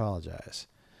 I apologize.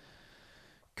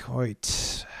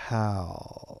 Coit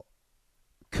Hal.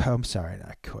 I'm sorry,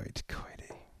 not Coit. Coity.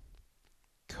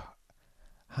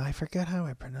 I forgot how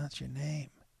I pronounce your name.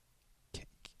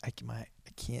 I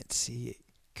can't see it.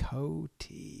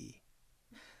 Coty.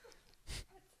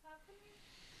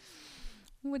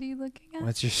 What are you looking at?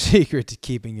 What's your secret to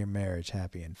keeping your marriage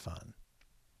happy and fun?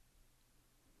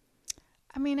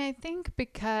 I mean, I think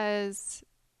because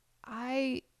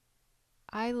I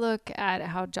look at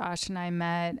how Josh and I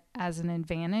met as an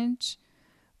advantage.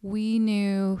 We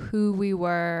knew who we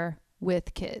were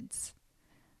with kids.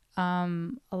 A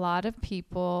lot of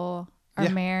people are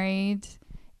married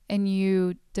and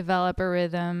you develop a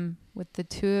rhythm with the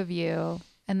two of you,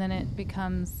 and then it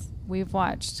becomes, we've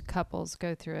watched couples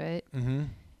go through it. Mm-hmm.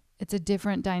 It's a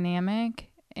different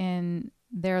dynamic, and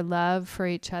their love for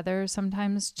each other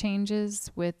sometimes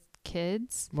changes with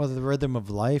kids. Well, the rhythm of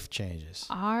life changes.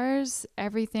 Ours,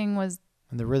 everything was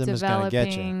and the rhythm is going to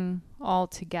get you all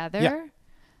together.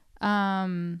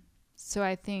 Yeah. So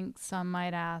I think some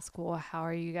might ask, well, how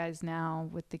are you guys now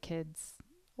with the kids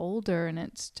older and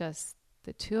it's just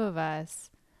the two of us?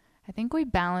 I think we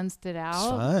balanced it out. It's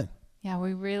fun. Yeah,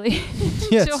 we really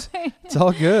enjoy it. It's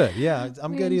all good. Yeah,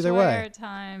 I'm good either way. Our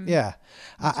time. Yeah.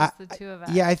 Just the two of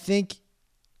us. Yeah, I think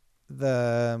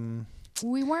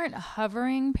we weren't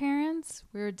hovering parents.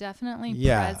 We were definitely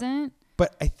present.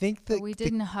 But I think we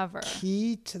didn't hover.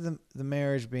 Key to the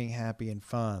marriage being happy and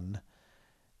fun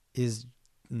is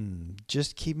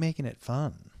just keep making it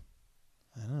fun.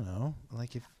 I don't know.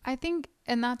 Like if I think,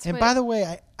 and that's and by the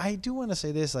way, I do want to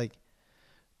say this, like,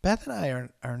 Beth and I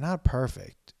are not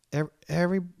perfect.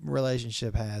 Every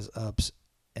relationship has ups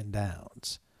and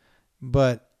downs,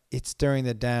 but it's during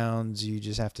the downs you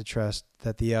just have to trust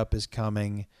that the up is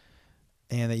coming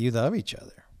and that you love each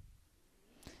other.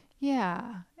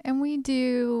 Yeah. And we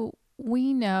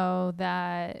know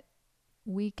that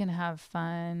we can have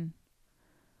fun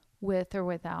with or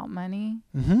without money.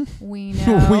 Mm-hmm. We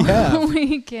know We have.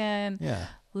 we can Yeah.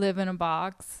 live in a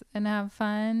box and have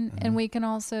fun. Mm-hmm. And we can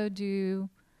also do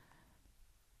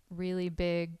really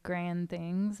big, grand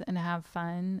things and have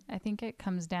fun. I think it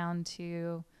comes down to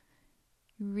you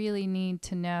really need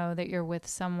to know that you're with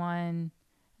someone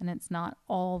and it's not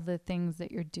all the things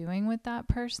that you're doing with that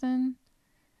person,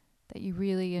 that you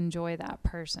really enjoy that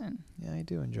person. Yeah, I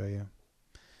do enjoy you.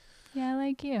 Yeah, I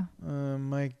like you.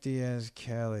 Mike Diaz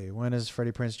Kelly. When is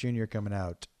Freddie Prinze Jr. coming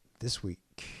out? This week.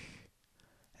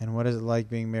 And what is it like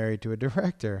being married to a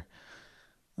director?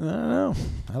 I don't know.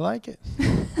 I like it.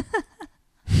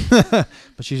 But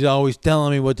she's always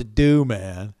telling me what to do,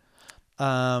 man.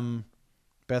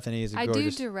 Bethany is a gorgeous... I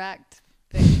do direct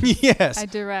things. Yes. I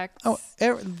direct. Oh,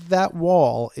 that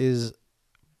wall is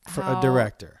for a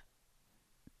director.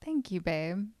 Thank you,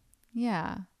 babe.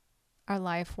 Yeah. Our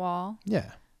life wall.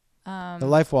 Yeah. The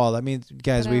life wall. That means,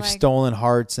 guys, we've stolen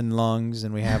hearts and lungs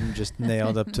and we have them just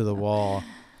nailed up to the wall.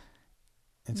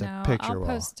 It's a picture wall.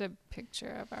 I'll post a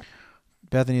picture of our...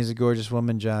 Bethany's a gorgeous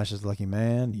woman. Josh is a lucky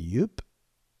man. Yup.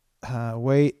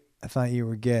 Wait, I thought you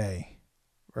were gay.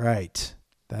 Right.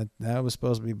 That was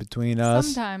supposed to be between us.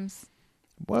 Sometimes.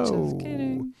 Whoa. Just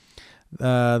kidding.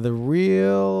 The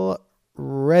real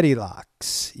Ready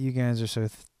Locks. You guys are so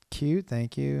cute.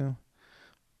 Thank you.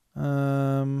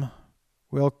 Good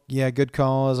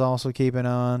call is also keeping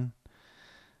on.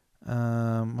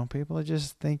 Well, people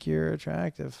just think you're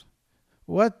attractive.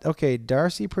 What? Okay,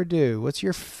 Darcy Purdue. What's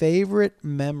your favorite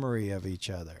memory of each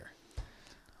other?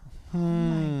 Oh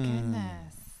my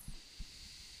goodness.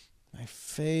 My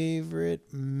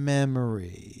favorite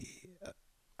memory.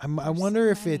 I wonder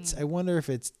if it's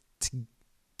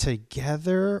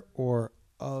together or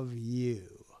of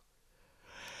you.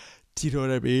 Do you know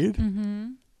what I mean? Mm-hmm.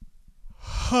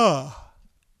 Huh.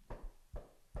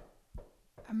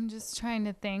 I'm just trying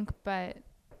to think, but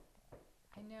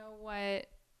I know what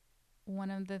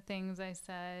one of the things I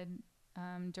said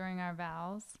during our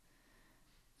vows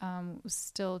was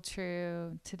still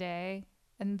true today.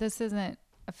 And this isn't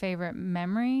a favorite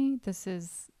memory. This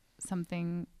is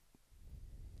something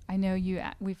I know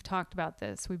we've talked about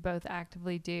this. We both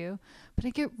actively do. But I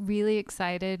get really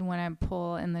excited when I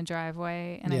pull in the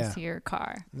driveway and I see your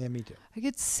car. Yeah, me too. I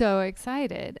get so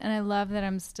excited. And I love that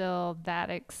I'm still that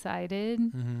excited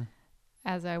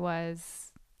as I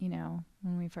was,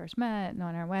 when we first met and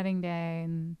on our wedding day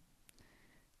and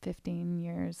 15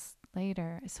 years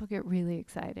later. I still get really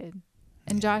excited.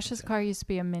 And Josh's car used to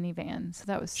be a minivan. So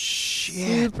that was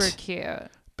super cute.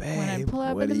 Babe, when I pull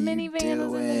up and the minivan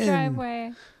was in the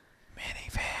driveway.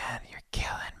 Minivan, you're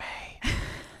killing me.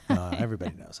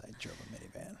 Everybody knows I drove a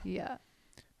minivan. Yeah.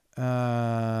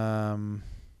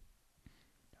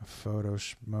 A photo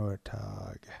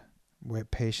schmotog.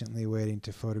 Patiently waiting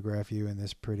to photograph you and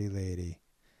this pretty lady.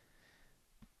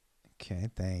 Okay,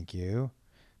 thank you.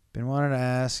 Been wanting to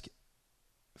ask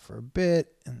for a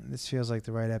bit, and this feels like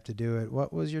the right app to do it.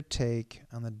 What was your take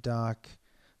on the doc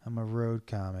I'm a Road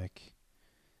Comic?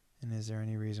 And is there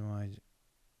any reason why...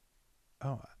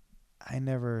 I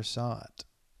never saw it.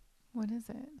 What is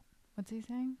it? What's he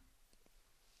saying?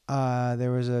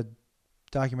 There was a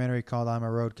documentary called I'm a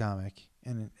Road Comic,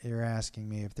 and you're asking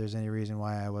me if there's any reason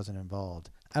why I wasn't involved.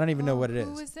 I don't even know what it is.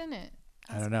 Who was in it?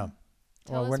 I don't know.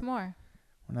 Tell us more.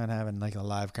 We're not having like a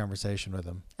live conversation with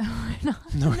him.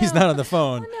 No, he's not on the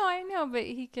phone. Well, no, I know, but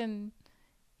he can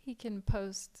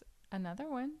post another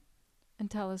one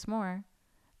and tell us more.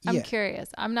 I'm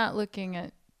curious. I'm not looking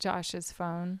at Josh's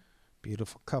phone.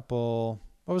 Beautiful couple.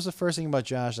 What was the first thing about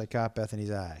Josh that caught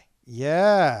Bethany's eye?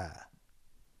 Yeah.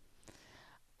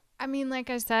 I mean, like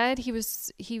I said, he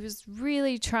was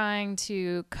really trying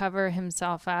to cover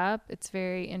himself up. It's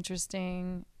very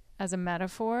interesting as a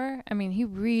metaphor. I mean, he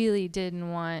really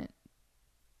didn't want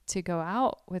to go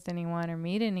out with anyone or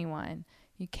meet anyone.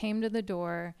 He came to the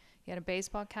door. He had a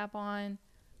baseball cap on,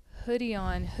 hoodie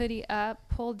up,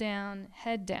 pulled down,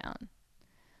 head down.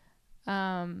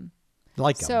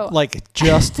 Like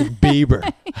Justin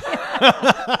Bieber.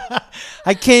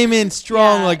 I came in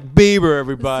strong like Bieber,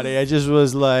 everybody. I just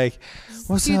was like,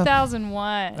 what's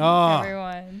 2001, up?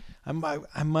 everyone.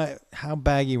 I might. How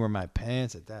baggy were my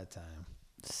pants at that time?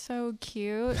 So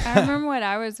cute. I remember what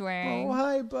I was wearing. Oh,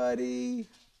 hi, buddy.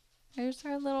 There's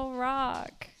our little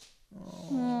rock.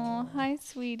 Oh, hi,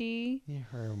 sweetie. You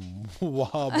heard him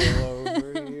wobble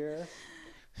over here.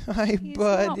 Hi, He's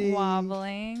buddy. not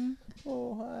wobbling.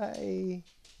 Oh, hi.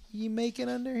 You making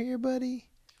under here, buddy?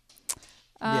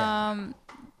 Oh,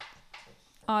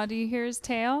 do you hear his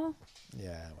tail?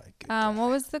 Yeah, like good guy. What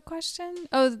was the question?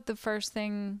 Oh, the first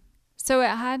thing. So it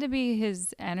had to be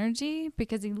his energy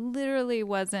because he literally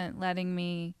wasn't letting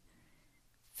me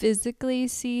physically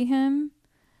see him.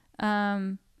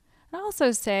 I'd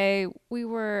also say we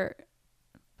were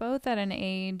both at an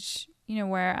age,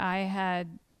 where I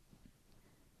had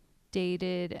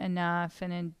dated enough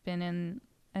and had been in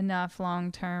enough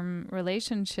long-term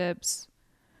relationships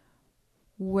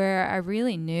where I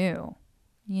really knew,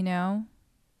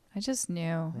 I just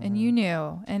knew, and you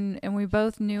knew, and we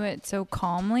both knew it so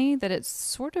calmly that it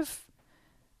sort of,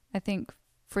 I think,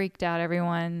 freaked out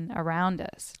everyone around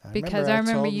us. Because I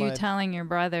remember you telling your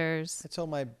brothers. I told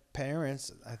my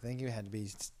parents, I think it had to be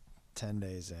 10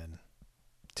 days in.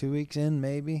 2 weeks in,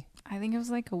 maybe? I think it was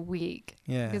like a week.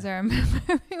 Yeah. Because I remember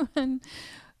everyone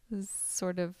was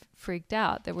sort of freaked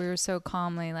out that we were so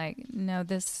calmly like, no,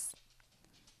 this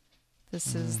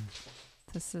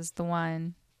is the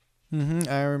one.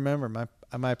 I remember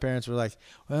my parents were like,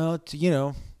 well, take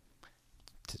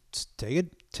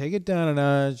it down a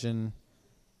notch, and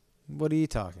what are you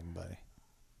talking, buddy?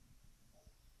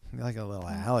 You're like a little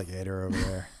alligator over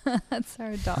there. That's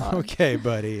our dog. Okay,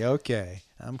 buddy. Okay,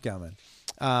 I'm coming.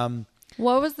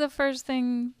 What was the first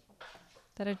thing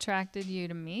that attracted you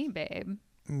to me, babe?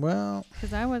 Well,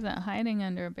 because I wasn't hiding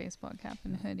under a baseball cap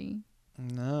and hoodie.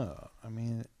 No, I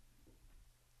mean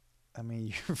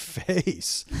your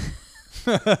face.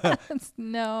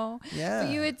 No. Yeah.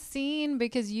 But you had seen,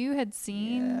 because you had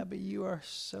seen. Yeah, but you are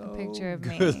so a picture of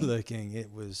good me. looking.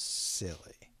 It was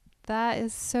silly. That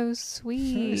is so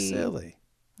sweet. Very silly.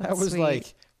 That's I was sweet.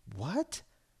 like, what?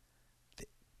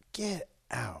 Get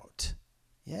out.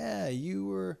 Yeah,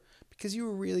 because you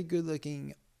were really good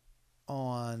looking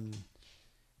on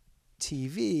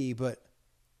TV, but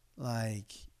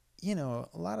like, a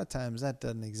lot of times that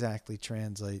doesn't exactly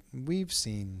translate. We've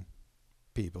seen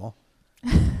people.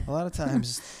 A lot of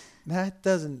times that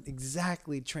doesn't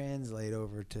exactly translate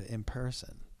over to in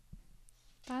person.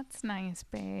 That's nice,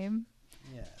 babe.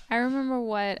 Yeah. I remember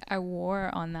what I wore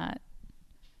on that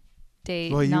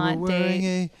date. Well, you not were wearing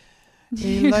date.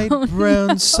 a light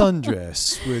brown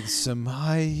sundress with some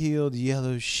high-heeled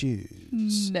yellow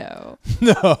shoes. No.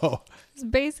 No. I was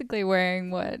basically wearing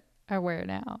what I wear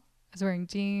now. I was wearing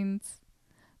jeans,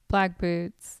 black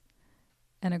boots,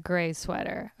 and a gray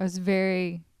sweater. I was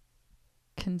very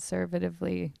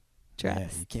conservatively dressed.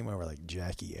 Yeah, you came over like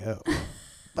Jackie O.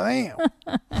 Bam.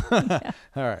 All right,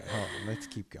 hold on. Let's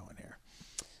keep going here.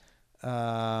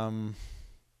 How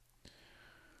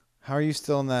are you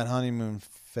still in that honeymoon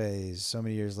phase so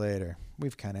many years later?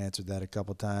 We've kind of answered that a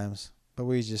couple times, but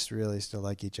we just really still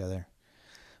like each other.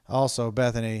 Also,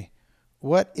 Bethany,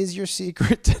 what is your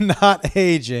secret to not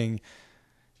aging?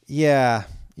 Yeah,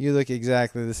 you look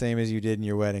exactly the same as you did in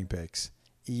your wedding pics.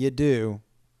 You do.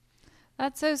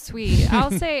 That's so sweet.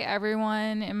 I'll say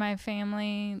everyone in my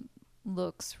family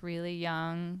looks really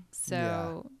young.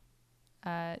 So,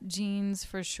 genes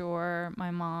for sure,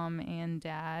 my mom and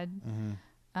dad.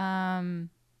 Mm-hmm.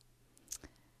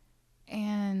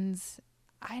 And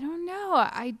I don't know.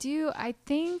 I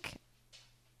think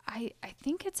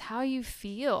it's how you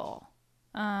feel.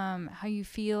 How you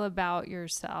feel about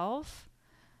yourself.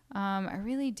 I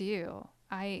really do.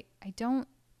 I don't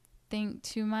think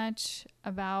too much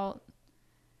about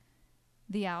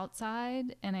the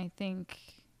outside, and I think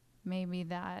maybe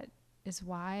that is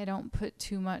why I don't put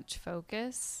too much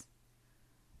focus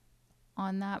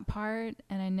on that part.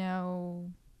 And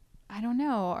I don't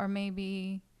know, or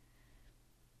maybe,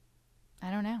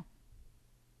 I don't know.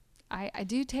 I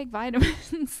do take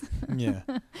vitamins. Yeah.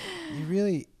 You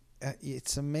really,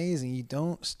 it's amazing. You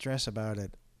don't stress about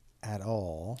it at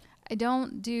all. I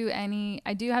don't do any,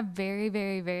 I do have very,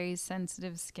 very, very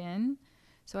sensitive skin.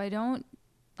 So I don't,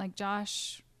 like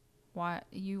Josh,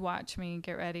 you watch me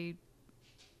get ready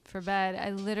for bed.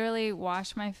 I literally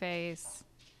wash my face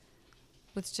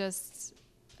with just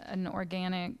an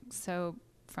organic soap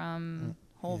from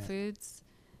Whole Foods.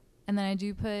 And then I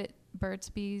do put Burt's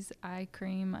Bees eye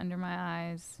cream under my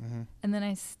eyes. Mm-hmm. And then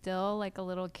I still, like a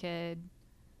little kid,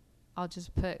 I'll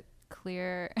just put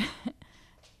clear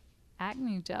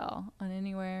acne gel on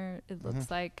anywhere it looks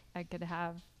like I could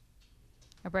have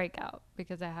a breakout,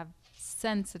 because I have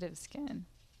sensitive skin,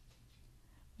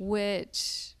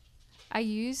 which I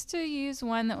used to use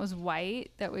one that was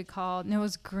white that it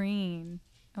was green,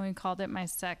 and we called it my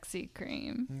sexy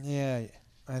cream. Yeah,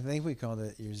 I think we called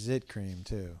it your zit cream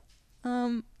too.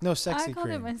 No, sexy I called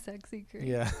cream. it my sexy cream.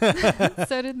 Yeah.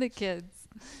 So did the kids.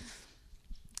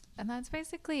 And that's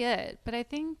basically it. But I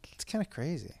think It's kind of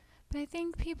crazy.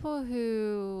 people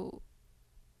who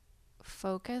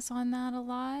focus on that a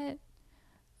lot,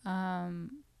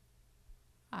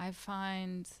 I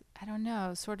find, I don't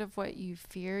know, sort of what you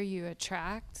fear you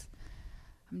attract.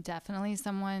 I'm definitely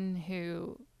someone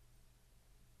who,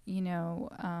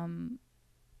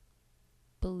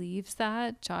 believes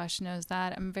that. Josh knows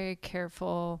that. I'm very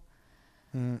careful.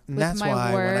 And With that's my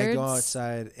why when I go words.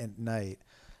 outside at night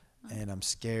and I'm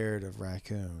scared of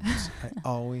raccoons, I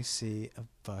always see a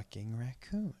fucking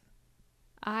raccoon.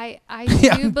 I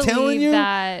Yeah, do I'm telling believe you,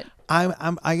 that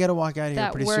I gotta walk out of here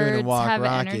that pretty soon and words walk have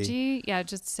Rocky. energy. Yeah,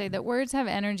 just to say that words have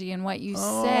energy, and what you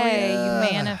Oh, say, yeah.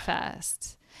 you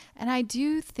manifest. And I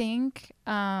do think,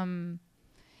 right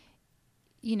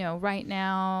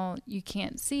now you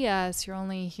can't see us; you're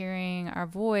only hearing our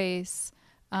voice.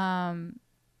 People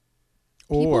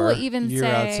Or even you're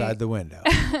say- outside the window.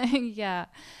 Yeah,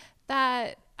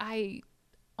 that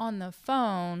on the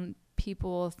phone,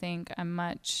 people will think I'm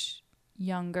much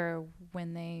younger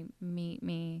when they meet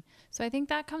me. So I think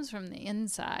that comes from the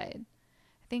inside.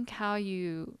 I think how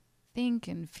you think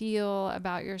and feel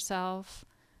about yourself.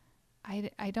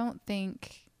 I don't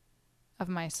think of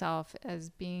myself as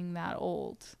being that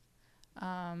old.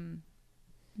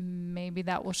 Maybe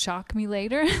that will shock me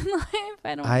later in life.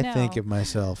 I don't know. I think of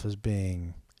myself as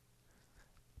being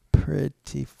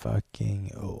pretty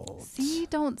fucking old. See,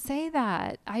 don't say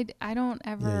that. I don't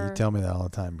ever Yeah, you tell me that all the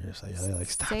time. You're just like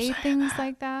stop say saying things that.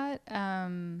 like that.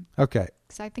 Okay,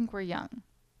 Because I think we're young.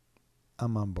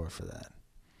 I'm on board for that.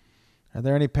 Are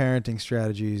there any parenting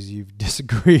strategies you've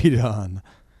disagreed on?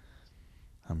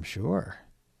 I'm sure.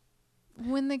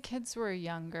 When the kids were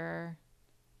younger,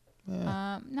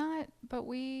 Yeah. but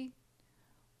we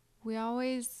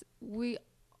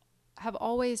have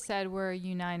always said we're a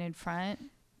united front.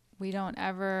 We don't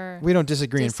ever We don't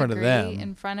disagree in front of them.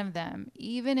 in front of them.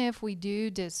 Even if we do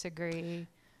disagree,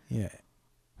 Yeah.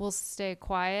 we'll stay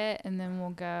quiet and then we'll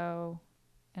go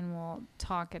and we'll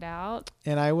talk it out.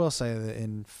 And I will say that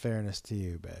in fairness to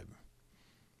you, babe,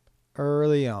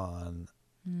 early on,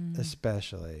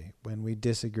 especially when we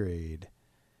disagreed,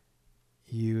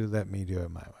 you let me do it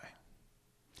my way.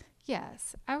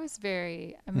 Yes, I was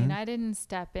I mean, I didn't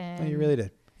step in. No, you really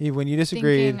did. When you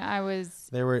disagreed, Thinking I was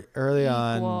they were early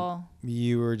on. equal.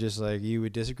 You were just like, you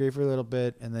would disagree for a little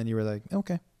bit, and then you were like,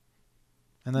 okay.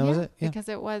 And that was it. Yeah. Because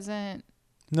it wasn't.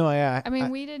 No, I mean,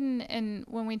 we didn't. And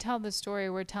when we tell the story,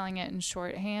 we're telling it in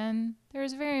shorthand.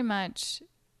 There's very much.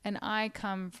 And I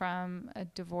come from a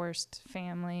divorced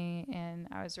family, and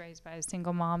I was raised by a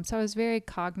single mom. So I was very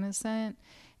cognizant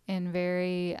and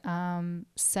very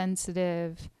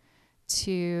sensitive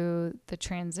to the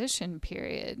transition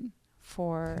period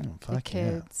for the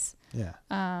kids. Yeah.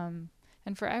 And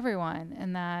for everyone.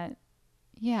 And that,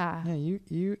 yeah.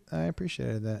 Yeah, I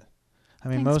appreciated that. I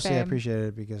mean, Thanks, mostly I babe. appreciated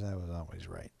it because I was always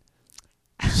right.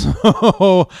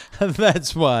 So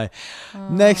that's why.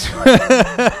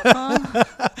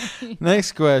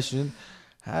 Next question.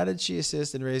 How did she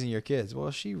assist in raising your kids? Well,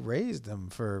 she raised them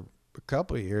for a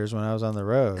couple of years when I was on the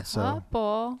road. So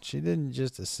she didn't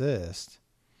just assist.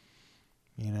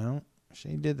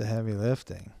 She did the heavy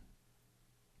lifting.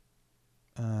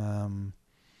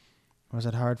 Was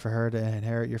it hard for her to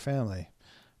inherit your family?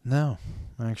 No,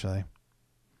 actually.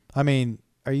 I mean,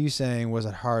 are you saying was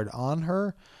it hard on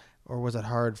her, or was it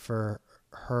hard for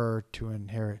her to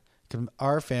inherit? Because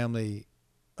our family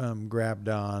grabbed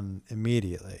on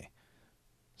immediately,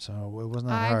 so it was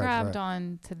not hard. I grabbed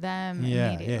on to them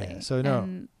immediately. Yeah. So no,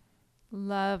 and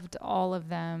loved all of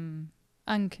them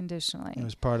unconditionally. it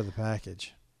was part of the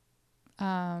package.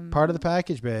 Part of the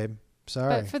package, babe.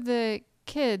 Sorry. But for the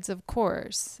kids, of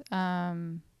course,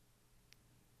 our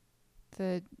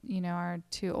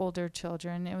two older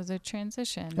children, it was a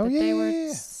transition. Oh, but yeah, they were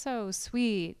yeah. so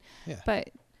sweet. Yeah. But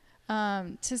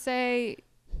to say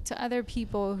to other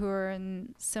people who are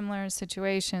in similar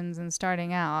situations and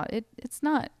starting out, it's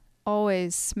not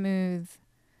always smooth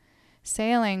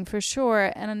sailing for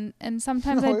sure, and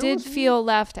sometimes I did feel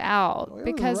left out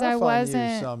because I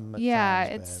wasn't. Yeah,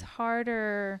 it's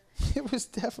harder. It was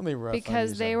definitely rough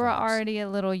because they were already a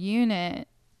little unit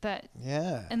that.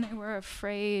 Yeah. And they were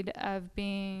afraid of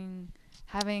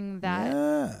having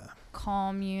that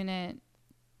calm unit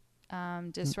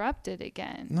disrupted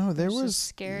again. No, there was was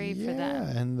scary for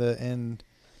them. And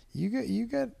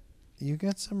you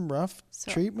got some rough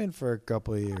treatment for a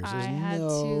couple of years. I had to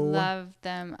love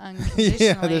them unconditionally.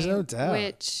 Yeah, there's no doubt.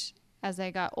 Which, as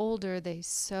I got older, they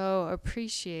so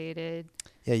appreciated.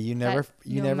 Yeah,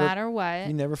 no matter what,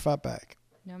 you never fought back.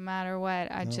 No matter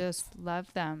what, I just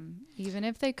love them, even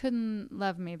if they couldn't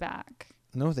love me back.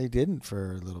 No, they didn't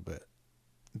for a little bit.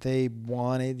 They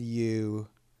wanted you.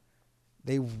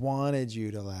 They wanted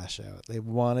you to lash out. They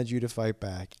wanted you to fight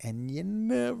back, and you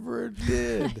never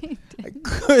did. I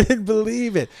couldn't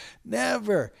believe it.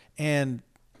 Never. And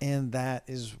that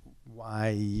is why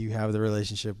you have the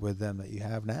relationship with them that you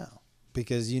have now,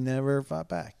 because you never fought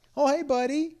back. Oh, hey,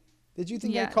 buddy. Did you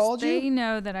think I called you? They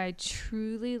know that I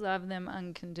truly love them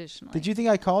unconditionally. Did you think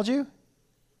I called you?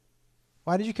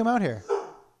 Why did you come out here?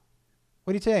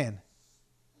 What are you saying?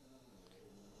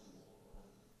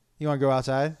 You want to go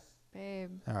outside?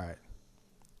 Babe. All right.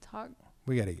 Talk.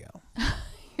 We got to go.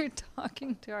 You're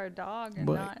talking to our dog and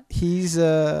But not. he's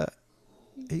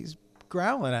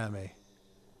growling at me.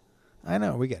 I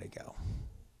know. We got to go.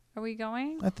 Are we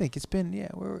going? I think it's been,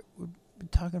 we've been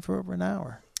talking for over an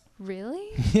hour. Really?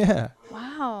 Yeah.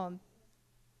 Wow.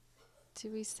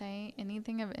 Did we say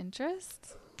anything of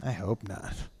interest? I hope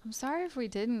not. I'm sorry if we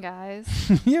didn't, guys.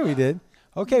 Yeah, we did.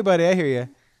 Okay, buddy. I hear you.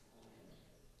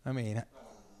 I mean,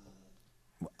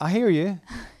 I hear you.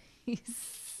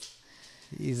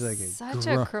 He's like such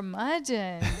a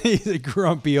curmudgeon. He's a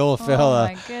grumpy old fella.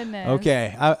 Oh my goodness.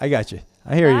 Okay, I got you.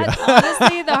 I hear you.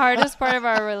 Honestly, the hardest part of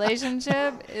our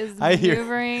relationship is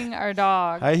maneuvering our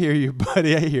dog. I hear you,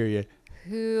 buddy. I hear you.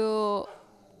 Who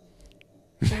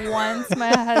wants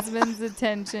my husband's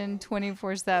attention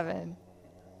 24/7.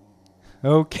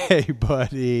 Okay,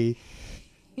 buddy.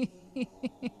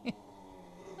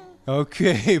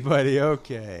 Okay, buddy.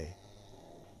 Okay.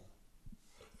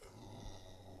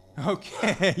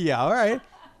 Okay. Yeah. All right.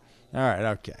 All right.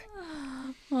 Okay.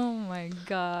 Oh my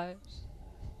gosh.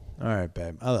 All right,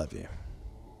 babe. I love you.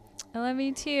 I love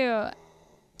you too.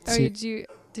 Oh, did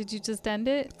you just end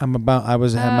it? I had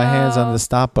my hands on the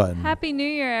stop button. Happy New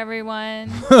Year, everyone.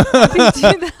 Happy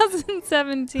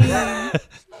 2017.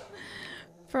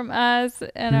 From us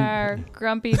and our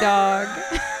grumpy dog.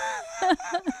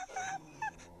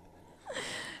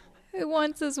 Who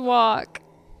wants his walk?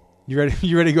 You ready?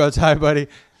 You ready to go outside, buddy?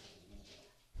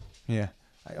 Yeah.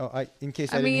 In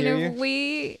case I didn't hear you. If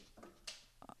we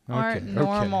aren't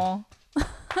normal.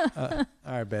 All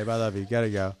right, babe. I love you. Gotta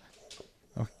go.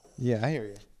 Oh, yeah, I hear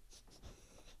you.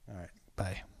 All right.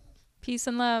 Bye. Peace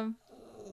and love.